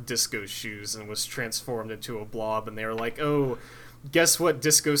pair of disco shoes and was transformed into a blob, and they were like, oh, guess what,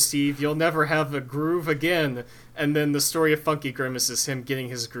 Disco Steve, you'll never have a groove again. And then the story of Funky Grimace is him getting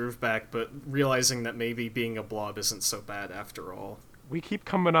his groove back, but realizing that maybe being a blob isn't so bad after all. We keep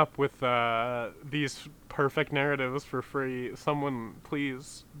coming up with these perfect narratives for free. Someone,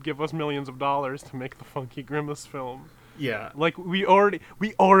 please, give us millions of dollars to make the Funky Grimace film. Yeah. Like, we already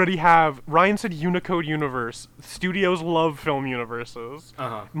have... Ryan said Unicode universe. Studios love film universes.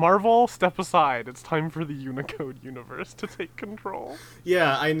 Uh-huh. Marvel, step aside. It's time for the Unicode universe to take control.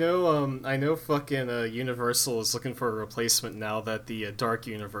 Yeah, I know fucking Universal is looking for a replacement now that the Dark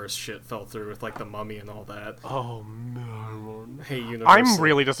Universe shit fell through with, like, the Mummy and all that. Oh, man. Hey, Universal. I'm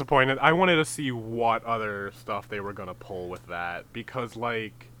really disappointed. I wanted to see what other stuff they were gonna pull with that, because,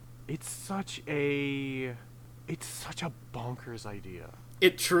 like, it's such a bonkers idea.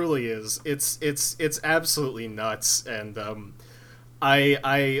 It truly is. It's absolutely nuts, and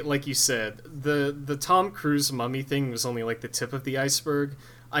I like you said, the Tom Cruise Mummy thing was only like the tip of the iceberg.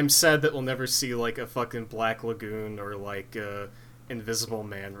 I'm sad that we'll never see like a fucking Black Lagoon or like Invisible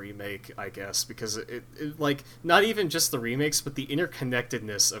Man remake, I guess, because it like not even just the remakes, but the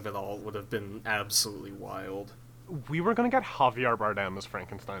interconnectedness of it all would have been absolutely wild. We were gonna get Javier Bardem as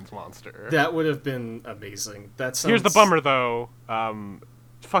Frankenstein's monster. That would have been amazing. That sounds... Here's the bummer, though.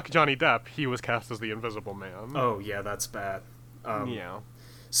 Fuck Johnny Depp. He was cast as the Invisible Man. Oh, yeah, that's bad. Yeah.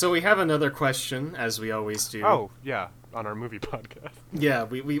 So we have another question, as we always do. Oh, yeah, on our movie podcast. Yeah,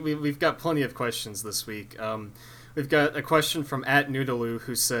 we've got plenty of questions this week. We've got a question from @Noodaloo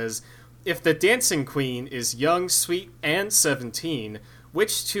who says, if the dancing queen is young, sweet, and 17...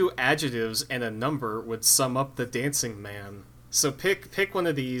 which two adjectives and a number would sum up the dancing man? So pick one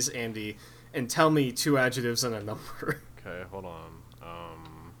of these, Andy, and tell me two adjectives and a number. Okay, hold on.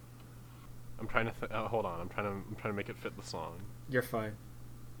 I'm trying to hold on. I'm trying to make it fit the song. You're fine.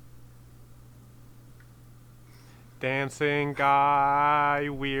 Dancing guy,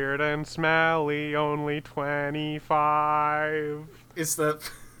 weird and smelly, only 25. Is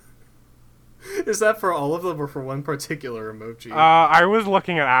that for all of them or for one particular emoji? I was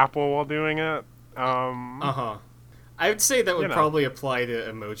looking at Apple while doing it. I would say that would probably apply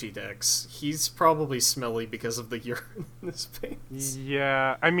to Emoji Dex. He's probably smelly because of the urine in his pants.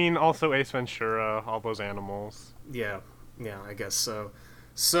 Yeah, I mean, also Ace Ventura, all those animals. Yeah, I guess so.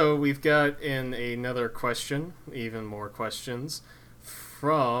 So we've got in another question, even more questions,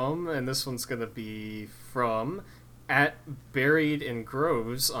 from, and this one's going to be from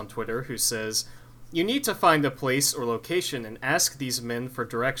 @BuriedInGroves on Twitter, who says, you need to find a place or location and ask these men for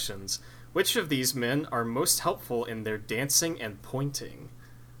directions. Which of these men are most helpful in their dancing and pointing?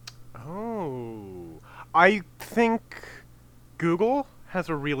 Oh, I think Google has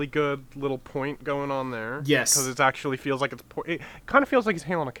a really good little point going on there. Yes. Because it actually feels like it kind of feels like he's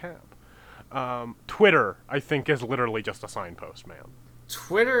hailing a cab. Twitter, I think, is literally just a signpost, man.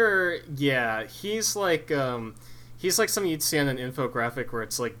 Twitter, yeah, he's like something you'd see on an infographic where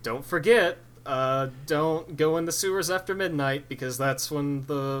it's like, don't forget, don't go in the sewers after midnight because that's when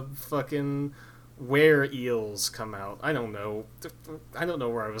the fucking were eels come out. I don't know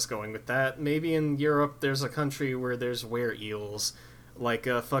where I was going with that. Maybe in Europe there's a country where there's were eels, like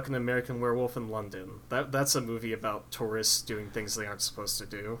a fucking American Werewolf in London. That's a movie about tourists doing things they aren't supposed to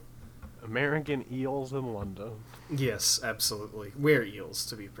do. American eels in London. Yes, absolutely. Were eels,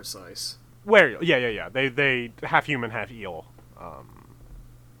 to be precise. Yeah. They half human, half eel.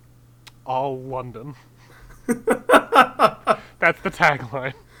 All London. That's the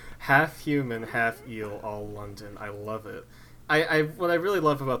tagline. Half human, half eel, all London. I love it. What I really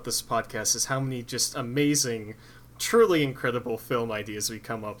love about this podcast is how many just amazing, truly incredible film ideas we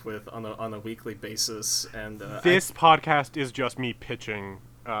come up with on a weekly basis. And this podcast is just me pitching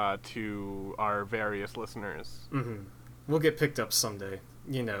to our various listeners. Mm-hmm. We'll get picked up someday,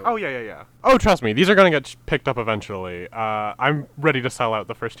 you know. Oh, yeah. Oh, trust me, these are going to get picked up eventually. I'm ready to sell out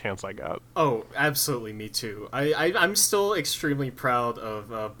the first chance I get. Oh, absolutely, me too. I'm still extremely proud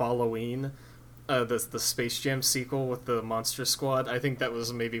of Balloween, the Space Jam sequel with the Monster Squad. I think that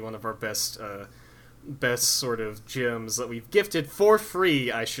was maybe one of our best sort of gems that we've gifted for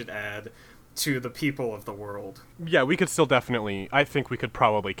free, I should add, to the people of the world. Yeah, we could still definitely... I think we could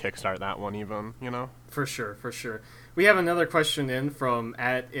probably kickstart that one even, you know? For sure. We have another question in from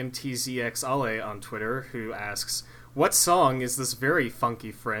 @MTZXAle on Twitter, who asks, what song is this very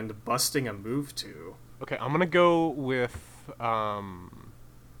funky friend busting a move to? Okay, I'm gonna go with... I'm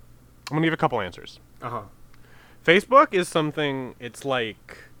gonna give a couple answers. Uh-huh. Facebook is something... It's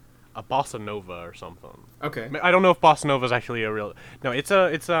like a bossa nova or something. Okay. I don't know if bossa nova is actually a real... No, it's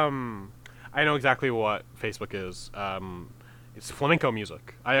I know exactly what Facebook is. It's flamenco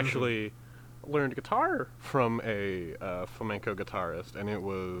music. I actually learned guitar from a flamenco guitarist, and it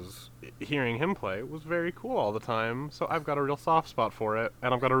was... Hearing him play was very cool all the time, so I've got a real soft spot for it,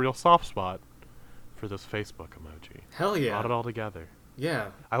 and I've got a real soft spot for this Facebook emoji. Hell yeah. Brought it all together. Yeah.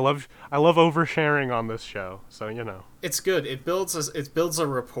 I love oversharing on this show, so you know. It's good. It builds a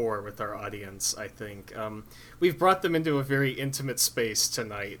rapport with our audience, I think. We've brought them into a very intimate space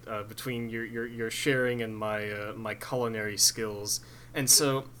tonight, between your sharing and my culinary skills. And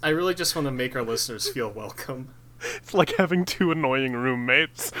so I really just want to make our listeners feel welcome. It's like having two annoying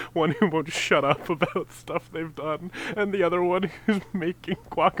roommates, one who won't shut up about stuff they've done, and the other one who's making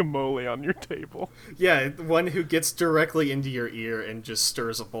guacamole on your table. Yeah, one who gets directly into your ear and just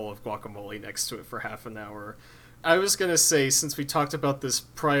stirs a bowl of guacamole next to it for half an hour. I was going to say, since we talked about this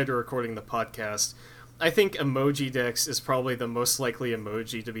prior to recording the podcast, I think Emoji Dex is probably the most likely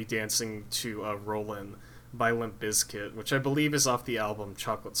emoji to be dancing to Rollin' by Limp Bizkit, which I believe is off the album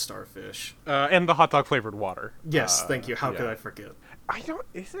Chocolate Starfish. And the hot dog flavored water. Yes, thank you. How could I forget?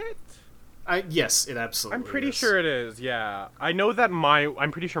 Is it? Yes, it absolutely I'm pretty is. sure it is, yeah. I know that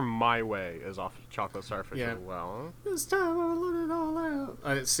I'm pretty sure My Way is off Chocolate Starfish as well. This time I'll let it all out.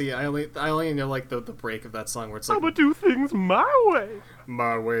 I only know like the break of that song where it's like, I'm gonna do things my way.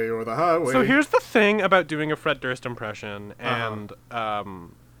 My way or the highway. So here's the thing about doing a Fred Durst impression, and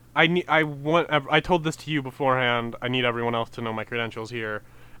I told this to you beforehand. I need everyone else to know my credentials here.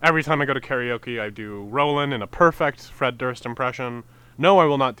 Every time I go to karaoke, I do Rollin' in a perfect Fred Durst impression. No, I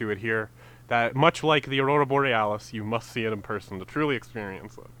will not do it here. That, much like the Aurora Borealis, you must see it in person to truly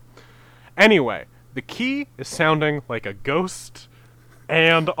experience it. Anyway, the key is sounding like a ghost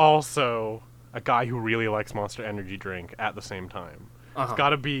and also a guy who really likes Monster Energy drink at the same time. It's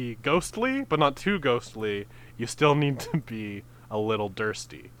got to be ghostly, but not too ghostly. You still need to be a little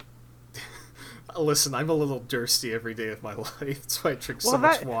Dursty. Listen, I'm a little Dursty every day of my life. That's why I drink so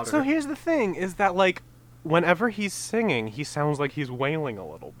much water. So here's the thing, is that, like, whenever he's singing, he sounds like he's wailing a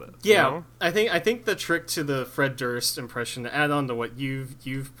little bit. Yeah, you know? I think the trick to the Fred Durst impression, to add on to what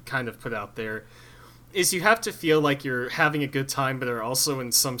you've kind of put out there, is you have to feel like you're having a good time, but are also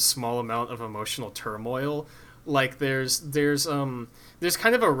in some small amount of emotional turmoil. Like there's kind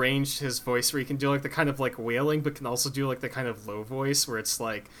of a range to his voice where he can do like the kind of like wailing, but can also do like the kind of low voice where it's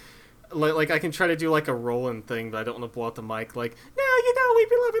like I can try to do like a Roland thing, but I don't want to blow out the mic. Like, no, you know, we've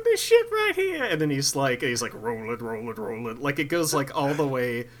been loving this shit right here, and then he's like roll it. Like it goes like all the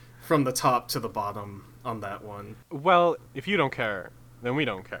way from the top to the bottom on that one. Well, if you don't care, then we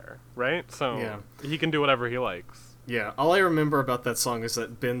don't care, right? So yeah. He can do whatever he likes. Yeah, all I remember about that song is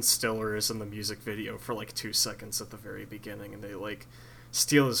that Ben Stiller is in the music video for like 2 seconds at the very beginning, and they like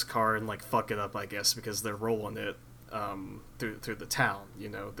steal his car and like fuck it up, I guess, because they're rolling it through the town. You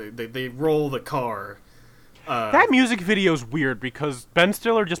know, they roll the car. That music video is weird because Ben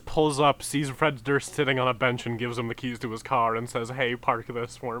Stiller just pulls up, sees Fred Durst sitting on a bench, and gives him the keys to his car and says, "Hey, park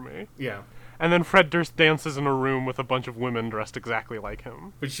this for me." Yeah. And then Fred Durst dances in a room with a bunch of women dressed exactly like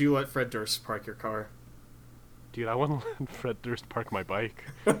him. Would you let Fred Durst park your car? Dude, I wouldn't let Fred Durst park my bike.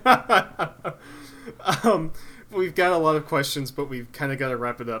 We've got a lot of questions, but we've kind of got to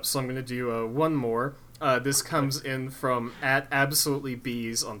wrap it up, so I'm going to do one more. This comes in from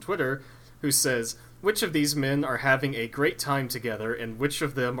 @AbsolutelyBees on Twitter, who says, which of these men are having a great time together, and which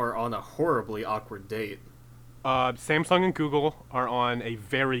of them are on a horribly awkward date? Samsung and Google are on a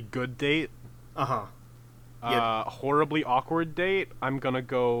very good date. Uh-huh. Horribly awkward date, I'm gonna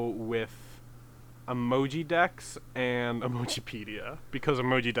go with Emoji Dex and Emojipedia, because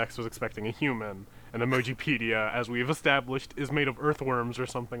Emoji Dex was expecting a human, and Emojipedia, as we've established, is made of earthworms or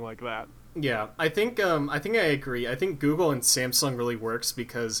something like that. Yeah, I think I agree. I think Google and Samsung really works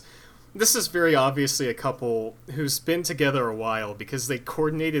because this is very obviously a couple who's been together a while because they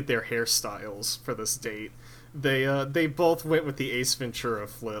coordinated their hairstyles for this date. They both went with the Ace Ventura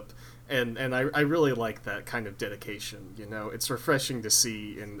flip, and I really like that kind of dedication. You know, it's refreshing to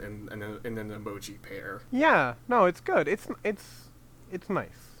see in an emoji pair. Yeah, no, it's good. It's nice.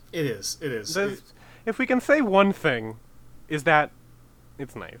 It is. If we can say one thing, is that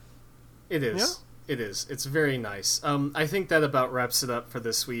it's nice. It is. Yeah? It is. It's very nice. I think that about wraps it up for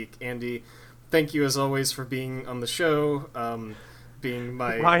this week. Andy, thank you as always for being on the show. Being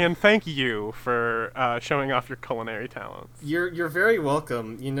my Ryan, thank you for showing off your culinary talents. You're very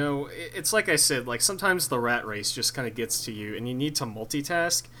welcome. You know, it's like I said, like sometimes the rat race just kind of gets to you, and you need to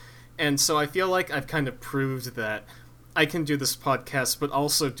multitask. And so I feel like I've kind of proved that I can do this podcast, but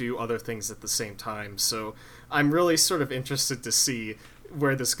also do other things at the same time. So I'm really sort of interested to see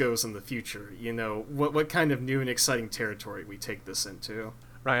where this goes in the future. You know, what kind of new and exciting territory we take this into.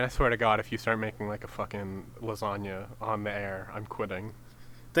 Ryan, I swear to God, if you start making like a fucking lasagna on the air, I'm quitting.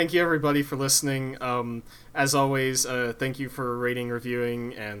 Thank you everybody for listening. As always, thank you for rating,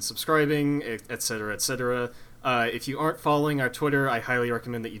 reviewing, and subscribing, etc., etc. If you aren't following our Twitter, I highly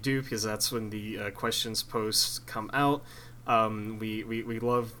recommend that you do, because that's when the questions posts come out. We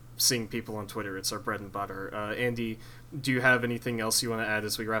love seeing people on Twitter. It's our bread and butter. Andy, do you have anything else you want to add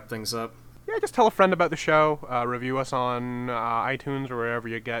as we wrap things up? Yeah, just tell a friend about the show. Review us on iTunes or wherever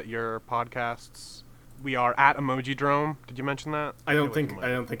you get your podcasts. We are at Emojidrome. Did you mention that? I don't think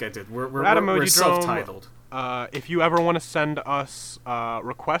I did. We're at Emojidrome. We're self-titled. If you ever want to send us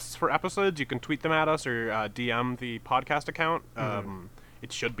requests for episodes, you can tweet them at us or DM the podcast account.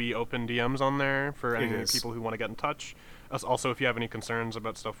 It should be open DMs on there for any people who want to get in touch. Also, if you have any concerns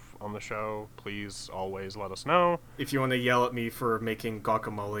about stuff on the show, please always let us know. If you want to yell at me for making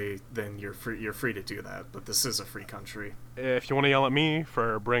guacamole, then you're free to do that. But this is a free country. If you want to yell at me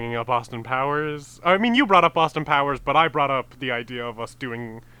for bringing up Austin Powers, I mean, you brought up Austin Powers, but I brought up the idea of us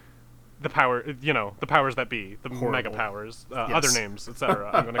doing the power, the powers that be, the mega powers, other names,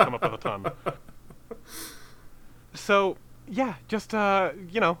 etc. I'm going to come up with a ton. So, yeah, just,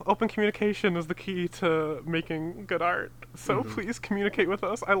 open communication is the key to making good art. So please communicate with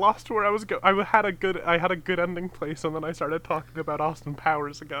us. I lost where I was I had a good ending place, and then I started talking about Austin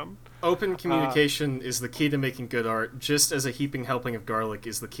Powers again. Open communication is the key to making good art, just as a heaping helping of garlic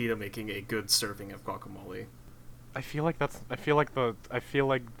is the key to making a good serving of guacamole. I feel like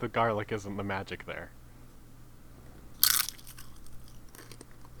the garlic isn't the magic there.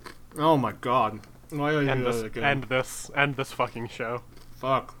 Oh my god. Why are you end this fucking show.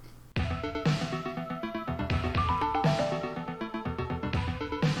 Fuck.